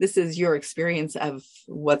 This is your experience of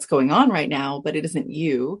what's going on right now, but it isn't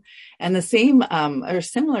you. And the same or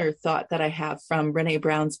similar thought that I have from Brené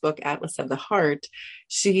Brown's book, Atlas of the Heart,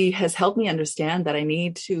 she has helped me understand that I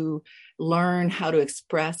need to learn how to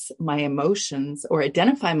express my emotions or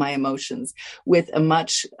identify my emotions with a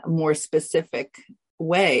much more specific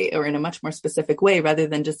way, or in a much more specific way, rather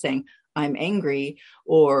than just saying I'm angry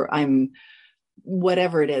or I'm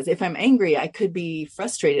whatever it is. If I'm angry, I could be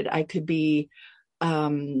frustrated. I could be,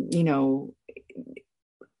 I'm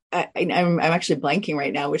actually blanking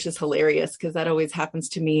right now, which is hilarious because that always happens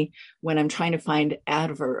to me when I'm trying to find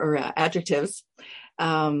adjectives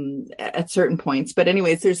at certain points. But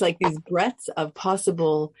anyways, there's like these breadths of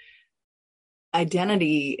possible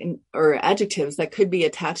identity or adjectives that could be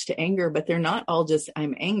attached to anger, but they're not all just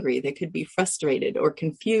I'm angry. They could be frustrated or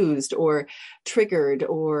confused or triggered,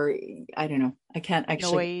 or I don't know. I can't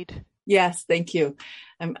actually. Annoyed. Yes, thank you.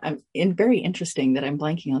 I'm very interesting that I'm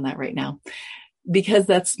blanking on that right now, because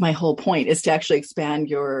that's my whole point, is to actually expand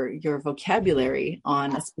your vocabulary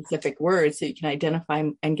on a specific word so you can identify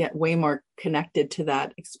and get way more connected to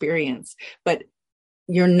that experience. But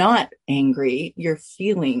you're not angry, you're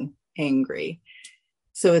feeling angry.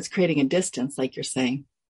 So it's creating a distance, like you're saying.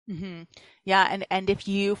 Mm-hmm. Yeah. And if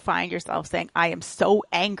you find yourself saying, I am so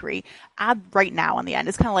angry, add right now on the end.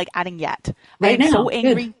 It's kind of like adding yet. Right I am now. so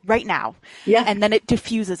angry Good. right now. Yeah. And then it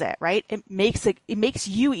diffuses it, right? It makes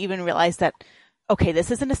you even realize that, okay, this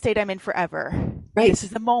isn't a state I'm in forever. Right. This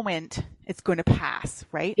is a moment. It's going to pass,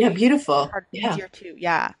 right? Yeah. Beautiful. Yeah. Easier too.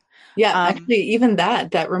 Yeah. Yeah, actually, even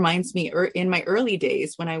that reminds me, in my early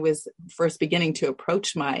days when I was first beginning to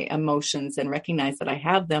approach my emotions and recognize that I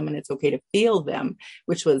have them and it's okay to feel them,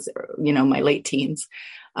 which was, my late teens.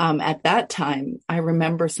 At that time, I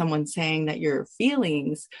remember someone saying that your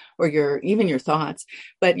feelings, or even your thoughts,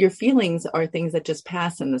 but your feelings are things that just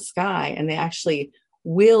pass in the sky, and they actually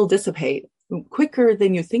will dissipate quicker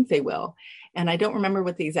than you think they will. And I don't remember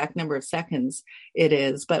what the exact number of seconds it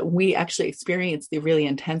is, but we actually experience the really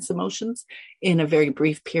intense emotions in a very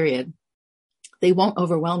brief period. They won't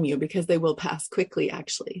overwhelm you because they will pass quickly,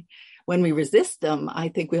 actually. When we resist them, I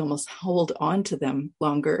think we almost hold on to them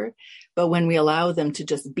longer. But when we allow them to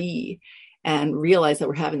just be and realize that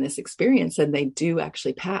we're having this experience, then they do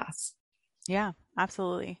actually pass. Yeah,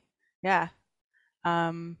 absolutely. Yeah.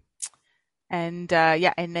 And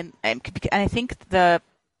I think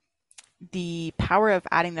the power of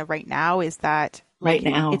adding the right now is that right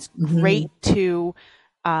now it's great to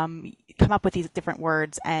come up with these different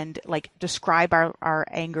words and like describe our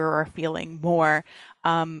anger or feeling more.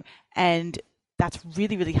 And that's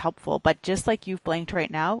really, really helpful. But just like you've blanked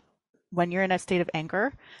right now, when you're in a state of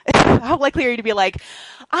anger, how likely are you to be like,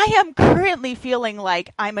 I am currently feeling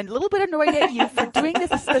like I'm a little bit annoyed at you for doing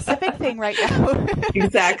this specific thing right now.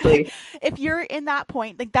 Exactly. If you're in that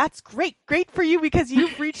point, like that's great for you because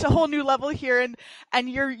you've reached a whole new level here and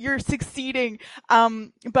you're succeeding.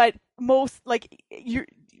 But most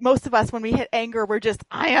of us, when we hit anger, we're just,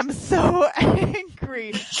 I am so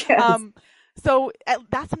angry. Yes. So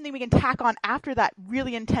that's something we can tack on after that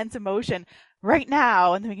really intense emotion right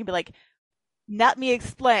now. And then we can be like, let me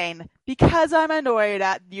explain, because I'm annoyed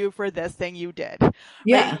at you for this thing you did.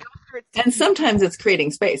 Yeah. Right? And sometimes it's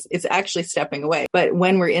creating space. It's actually stepping away. But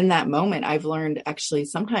when we're in that moment, I've learned actually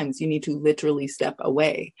sometimes you need to literally step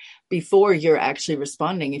away before you're actually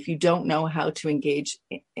responding. If you don't know how to engage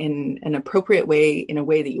in an appropriate way, in a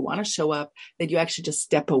way that you want to show up, that you actually just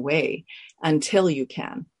step away until you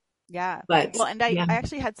can. Yeah. But well, and I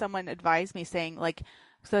actually had someone advise me saying, like,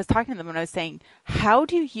 so I was talking to them and I was saying, how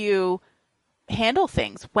do you handle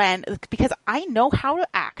things because I know how to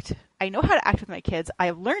act. I know how to act with my kids.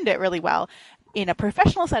 I've learned it really well. In a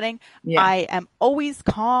professional setting, I am always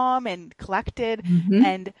calm and collected.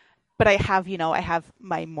 Mm-hmm. but I have, I have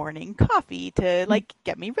my morning coffee to like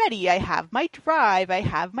get me ready. I have my drive. I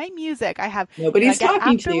have my music. I have, I Nobody's get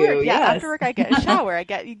talking to after work. you. Yeah, Yes. after work, I get a shower. I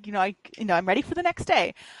get, I'm ready for the next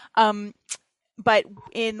day. Um, but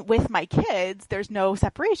with my kids, there's no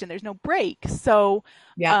separation. There's no break. So,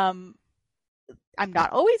 Yeah. um, I'm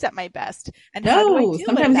not always at my best. And how do I No, deal with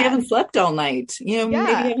sometimes you that? haven't slept all night. Maybe you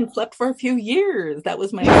Yeah. haven't slept for a few years. That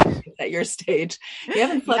was my experience at your stage. You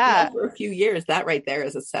haven't slept well Yeah. for a few years. That right there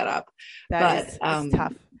is a setup. That But is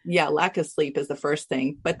tough. yeah, lack of sleep is the first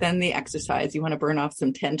thing. But then the exercise, you want to burn off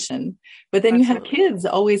some tension. But then you have Absolutely. kids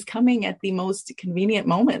always coming at the most convenient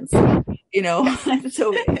moments,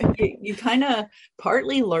 so you kind of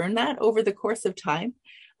partly learn that over the course of time.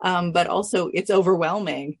 But also it's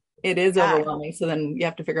overwhelming. It is Yeah. overwhelming. So then you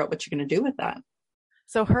have to figure out what you're going to do with that.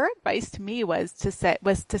 So her advice to me was to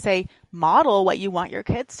say model what you want your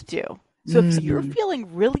kids to do. So if you're Mm.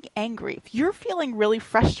 feeling really angry, if you're feeling really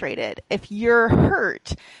frustrated, if you're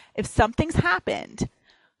hurt, if something's happened,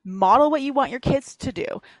 model what you want your kids to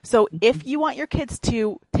do. So if you want your kids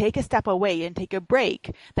to take a step away and take a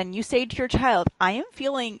break, then you say to your child, I am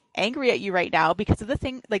feeling angry at you right now because of the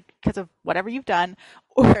thing, like because of whatever you've done.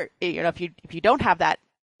 Or, if you don't have that,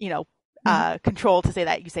 control to say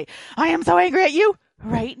that, you say, I am so angry at you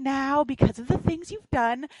right now because of the things you've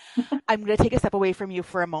done. I'm going to take a step away from you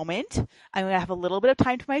for a moment. I'm going to have a little bit of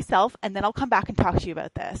time to myself, and then I'll come back and talk to you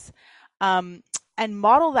about this. And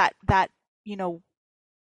model that,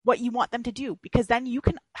 what you want them to do, because then you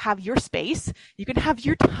can have your space, you can have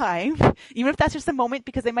your time, even if that's just a moment,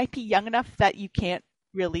 because they might be young enough that you can't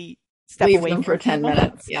really step Leave away them for for a few 10 moments.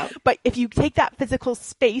 minutes. Yeah. But if you take that physical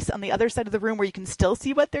space on the other side of the room where you can still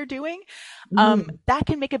see what they're doing, Mm. that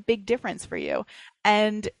can make a big difference for you.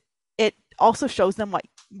 And it also shows them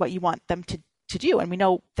what you want them to do. And we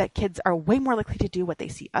know that kids are way more likely to do what they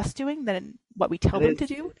see us doing than what we tell That them is to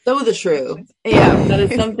do. so the truth. Yeah, that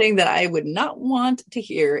is something that I would not want to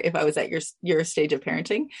hear if I was at your stage of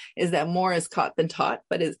parenting, is that more is caught than taught,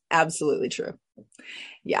 but is absolutely true.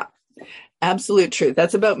 Yeah. Absolute truth.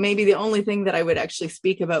 That's about maybe the only thing that I would actually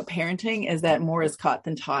speak about parenting, is that more is caught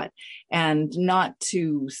than taught. And not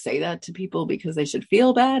to say that to people because they should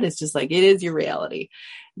feel bad. It's just like, it is your reality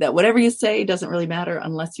that whatever you say doesn't really matter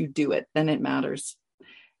unless you do it, then it matters.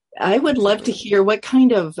 I would love to hear what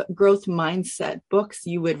kind of growth mindset books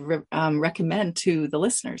you would recommend to the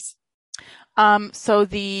listeners. So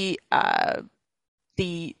the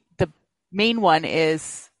main one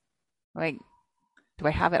is, like, do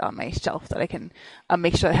I have it on my shelf that I can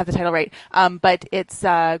make sure I have the title right? But it's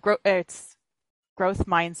Growth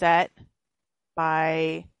Mindset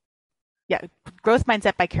by Growth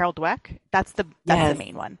Mindset by Carol Dweck. That's the Yes.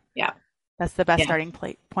 main one. Yeah. That's the best Yeah. starting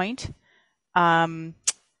point. And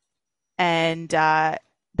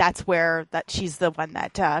that's where she's the one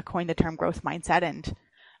that coined the term growth mindset and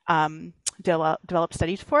developed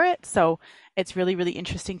studies for it. So it's really, really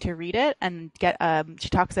interesting to read it and get. She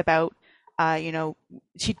talks about,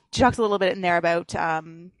 she talks a little bit in there about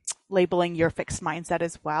labeling your fixed mindset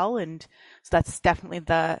as well, and so that's definitely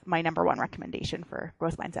my number one recommendation for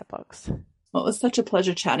growth mindset books. Well, it was such a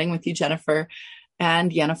pleasure chatting with you, Jennifer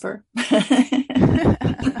and Yennefer.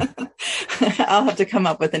 I'll have to come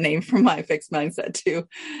up with a name for my fixed mindset too.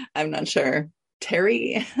 I'm not sure.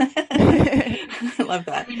 Terry. I love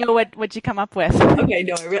that. You know what you come up with. Okay,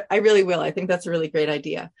 no, I really will. I think that's a really great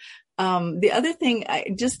idea. The other thing,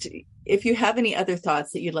 if you have any other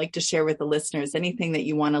thoughts that you'd like to share with the listeners, anything that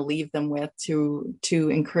you want to leave them with to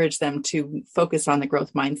encourage them to focus on the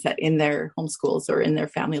growth mindset in their homeschools or in their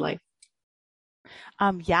family life.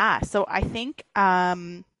 So I think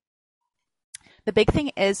the big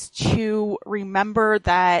thing is to remember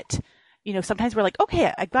that, sometimes we're like,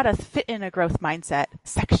 okay, I've got to fit in a growth mindset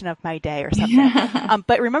section of my day or something. Yeah.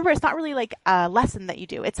 But remember, it's not really like a lesson that you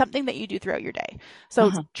do. It's something that you do throughout your day.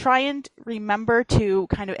 So try and remember to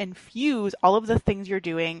kind of infuse all of the things you're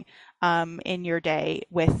doing in your day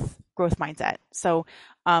with growth mindset. So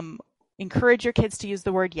encourage your kids to use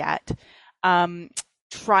the word yet.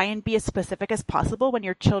 Try and be as specific as possible when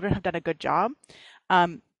your children have done a good job.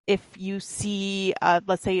 If you see,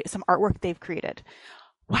 let's say, some artwork they've created,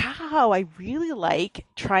 wow, I really like,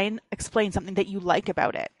 try and explain something that you like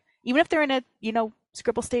about it. Even if they're in a,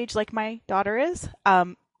 scribble stage like my daughter is.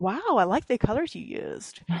 Wow, I like the colors you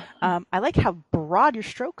used. I like how broad your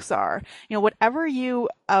strokes are. Whatever you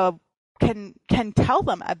can tell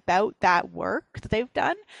them about that work that they've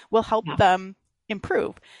done will help them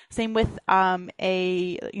improve. Same with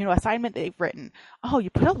a assignment they've written. Oh, you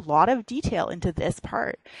put a lot of detail into this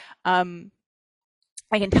part.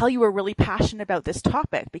 I can tell you were really passionate about this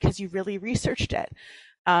topic because you really researched it.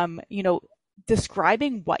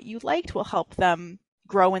 describing what you liked will help them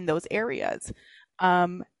grow in those areas.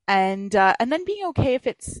 And then being okay if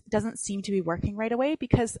it doesn't seem to be working right away,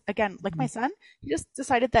 because again, like my son, he just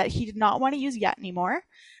decided that he did not want to use yet anymore.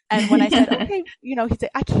 And when I said, okay, he'd say,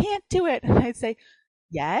 I can't do it. And I'd say,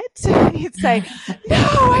 yet? And he'd say, no,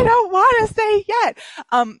 I don't want to say yet.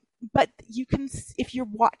 But you can, if you're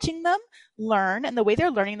watching them learn and the way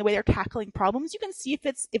they're learning, the way they're tackling problems, you can see if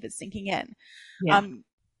it's sinking in. Yeah.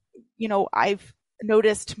 I've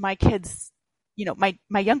noticed my kids,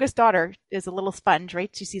 my youngest daughter is a little sponge,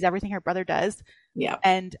 right? She sees everything her brother does. Yeah.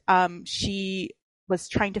 And she was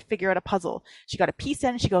trying to figure out a puzzle. She got a piece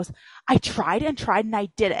in and she goes, I tried and I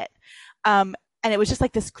did it. And it was just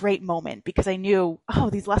like this great moment because I knew,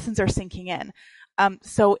 these lessons are sinking in.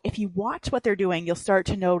 So if you watch what they're doing, you'll start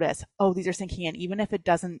to notice, these are sinking in, even if it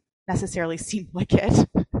doesn't necessarily seem like it.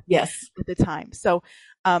 Yes. At the time. So,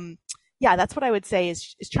 that's what I would say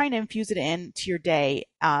is trying to infuse it into your day.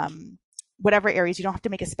 Whatever areas, you don't have to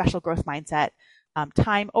make a special growth mindset.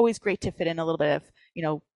 Time, always great to fit in a little bit of,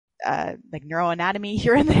 like neuroanatomy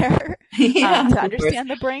here and there to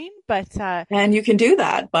understand the brain. But and you can do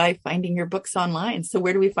that by finding your books online. So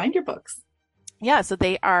where do we find your books? Yeah, so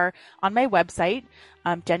they are on my website,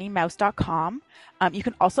 jennymouse.com. You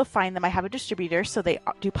can also find them. I have a distributor, so they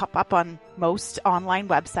do pop up on most online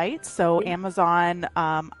websites. So Amazon,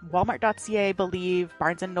 Walmart.ca, I believe,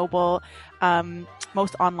 Barnes & Noble,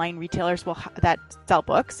 most online retailers that sell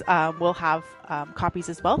books will have copies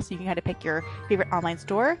as well. So you can kind of pick your favorite online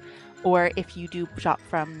store. Or if you do shop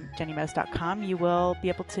from jennymouse.com, you will be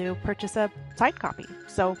able to purchase a signed copy.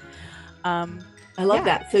 So I love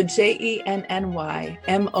that. So JENNYMOUSE.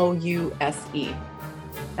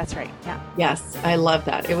 That's right. Yeah. Yes, I love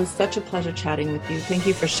that. It was such a pleasure chatting with you. Thank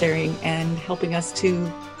you for sharing and helping us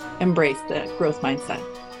to embrace the growth mindset.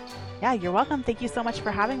 Yeah, you're welcome. Thank you so much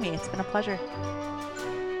for having me. It's been a pleasure.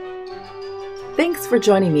 Thanks for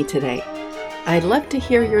joining me today. I'd love to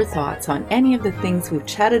hear your thoughts on any of the things we've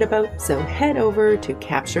chatted about, so head over to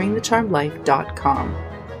capturingthecharmedlife.com.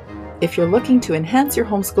 If you're looking to enhance your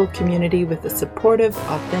homeschool community with a supportive,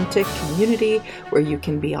 authentic community where you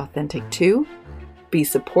can be authentic too, be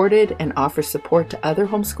supported, and offer support to other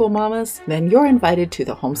homeschool mamas, then you're invited to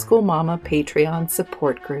the Homeschool Mama Patreon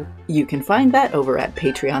support group. You can find that over at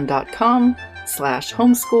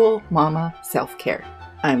patreon.com/homeschoolmamaselfcare.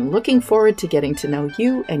 I'm looking forward to getting to know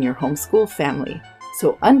you and your homeschool family.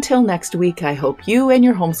 So until next week, I hope you and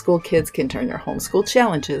your homeschool kids can turn your homeschool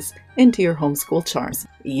challenges into your homeschool charms.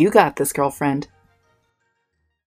 You got this, girlfriend.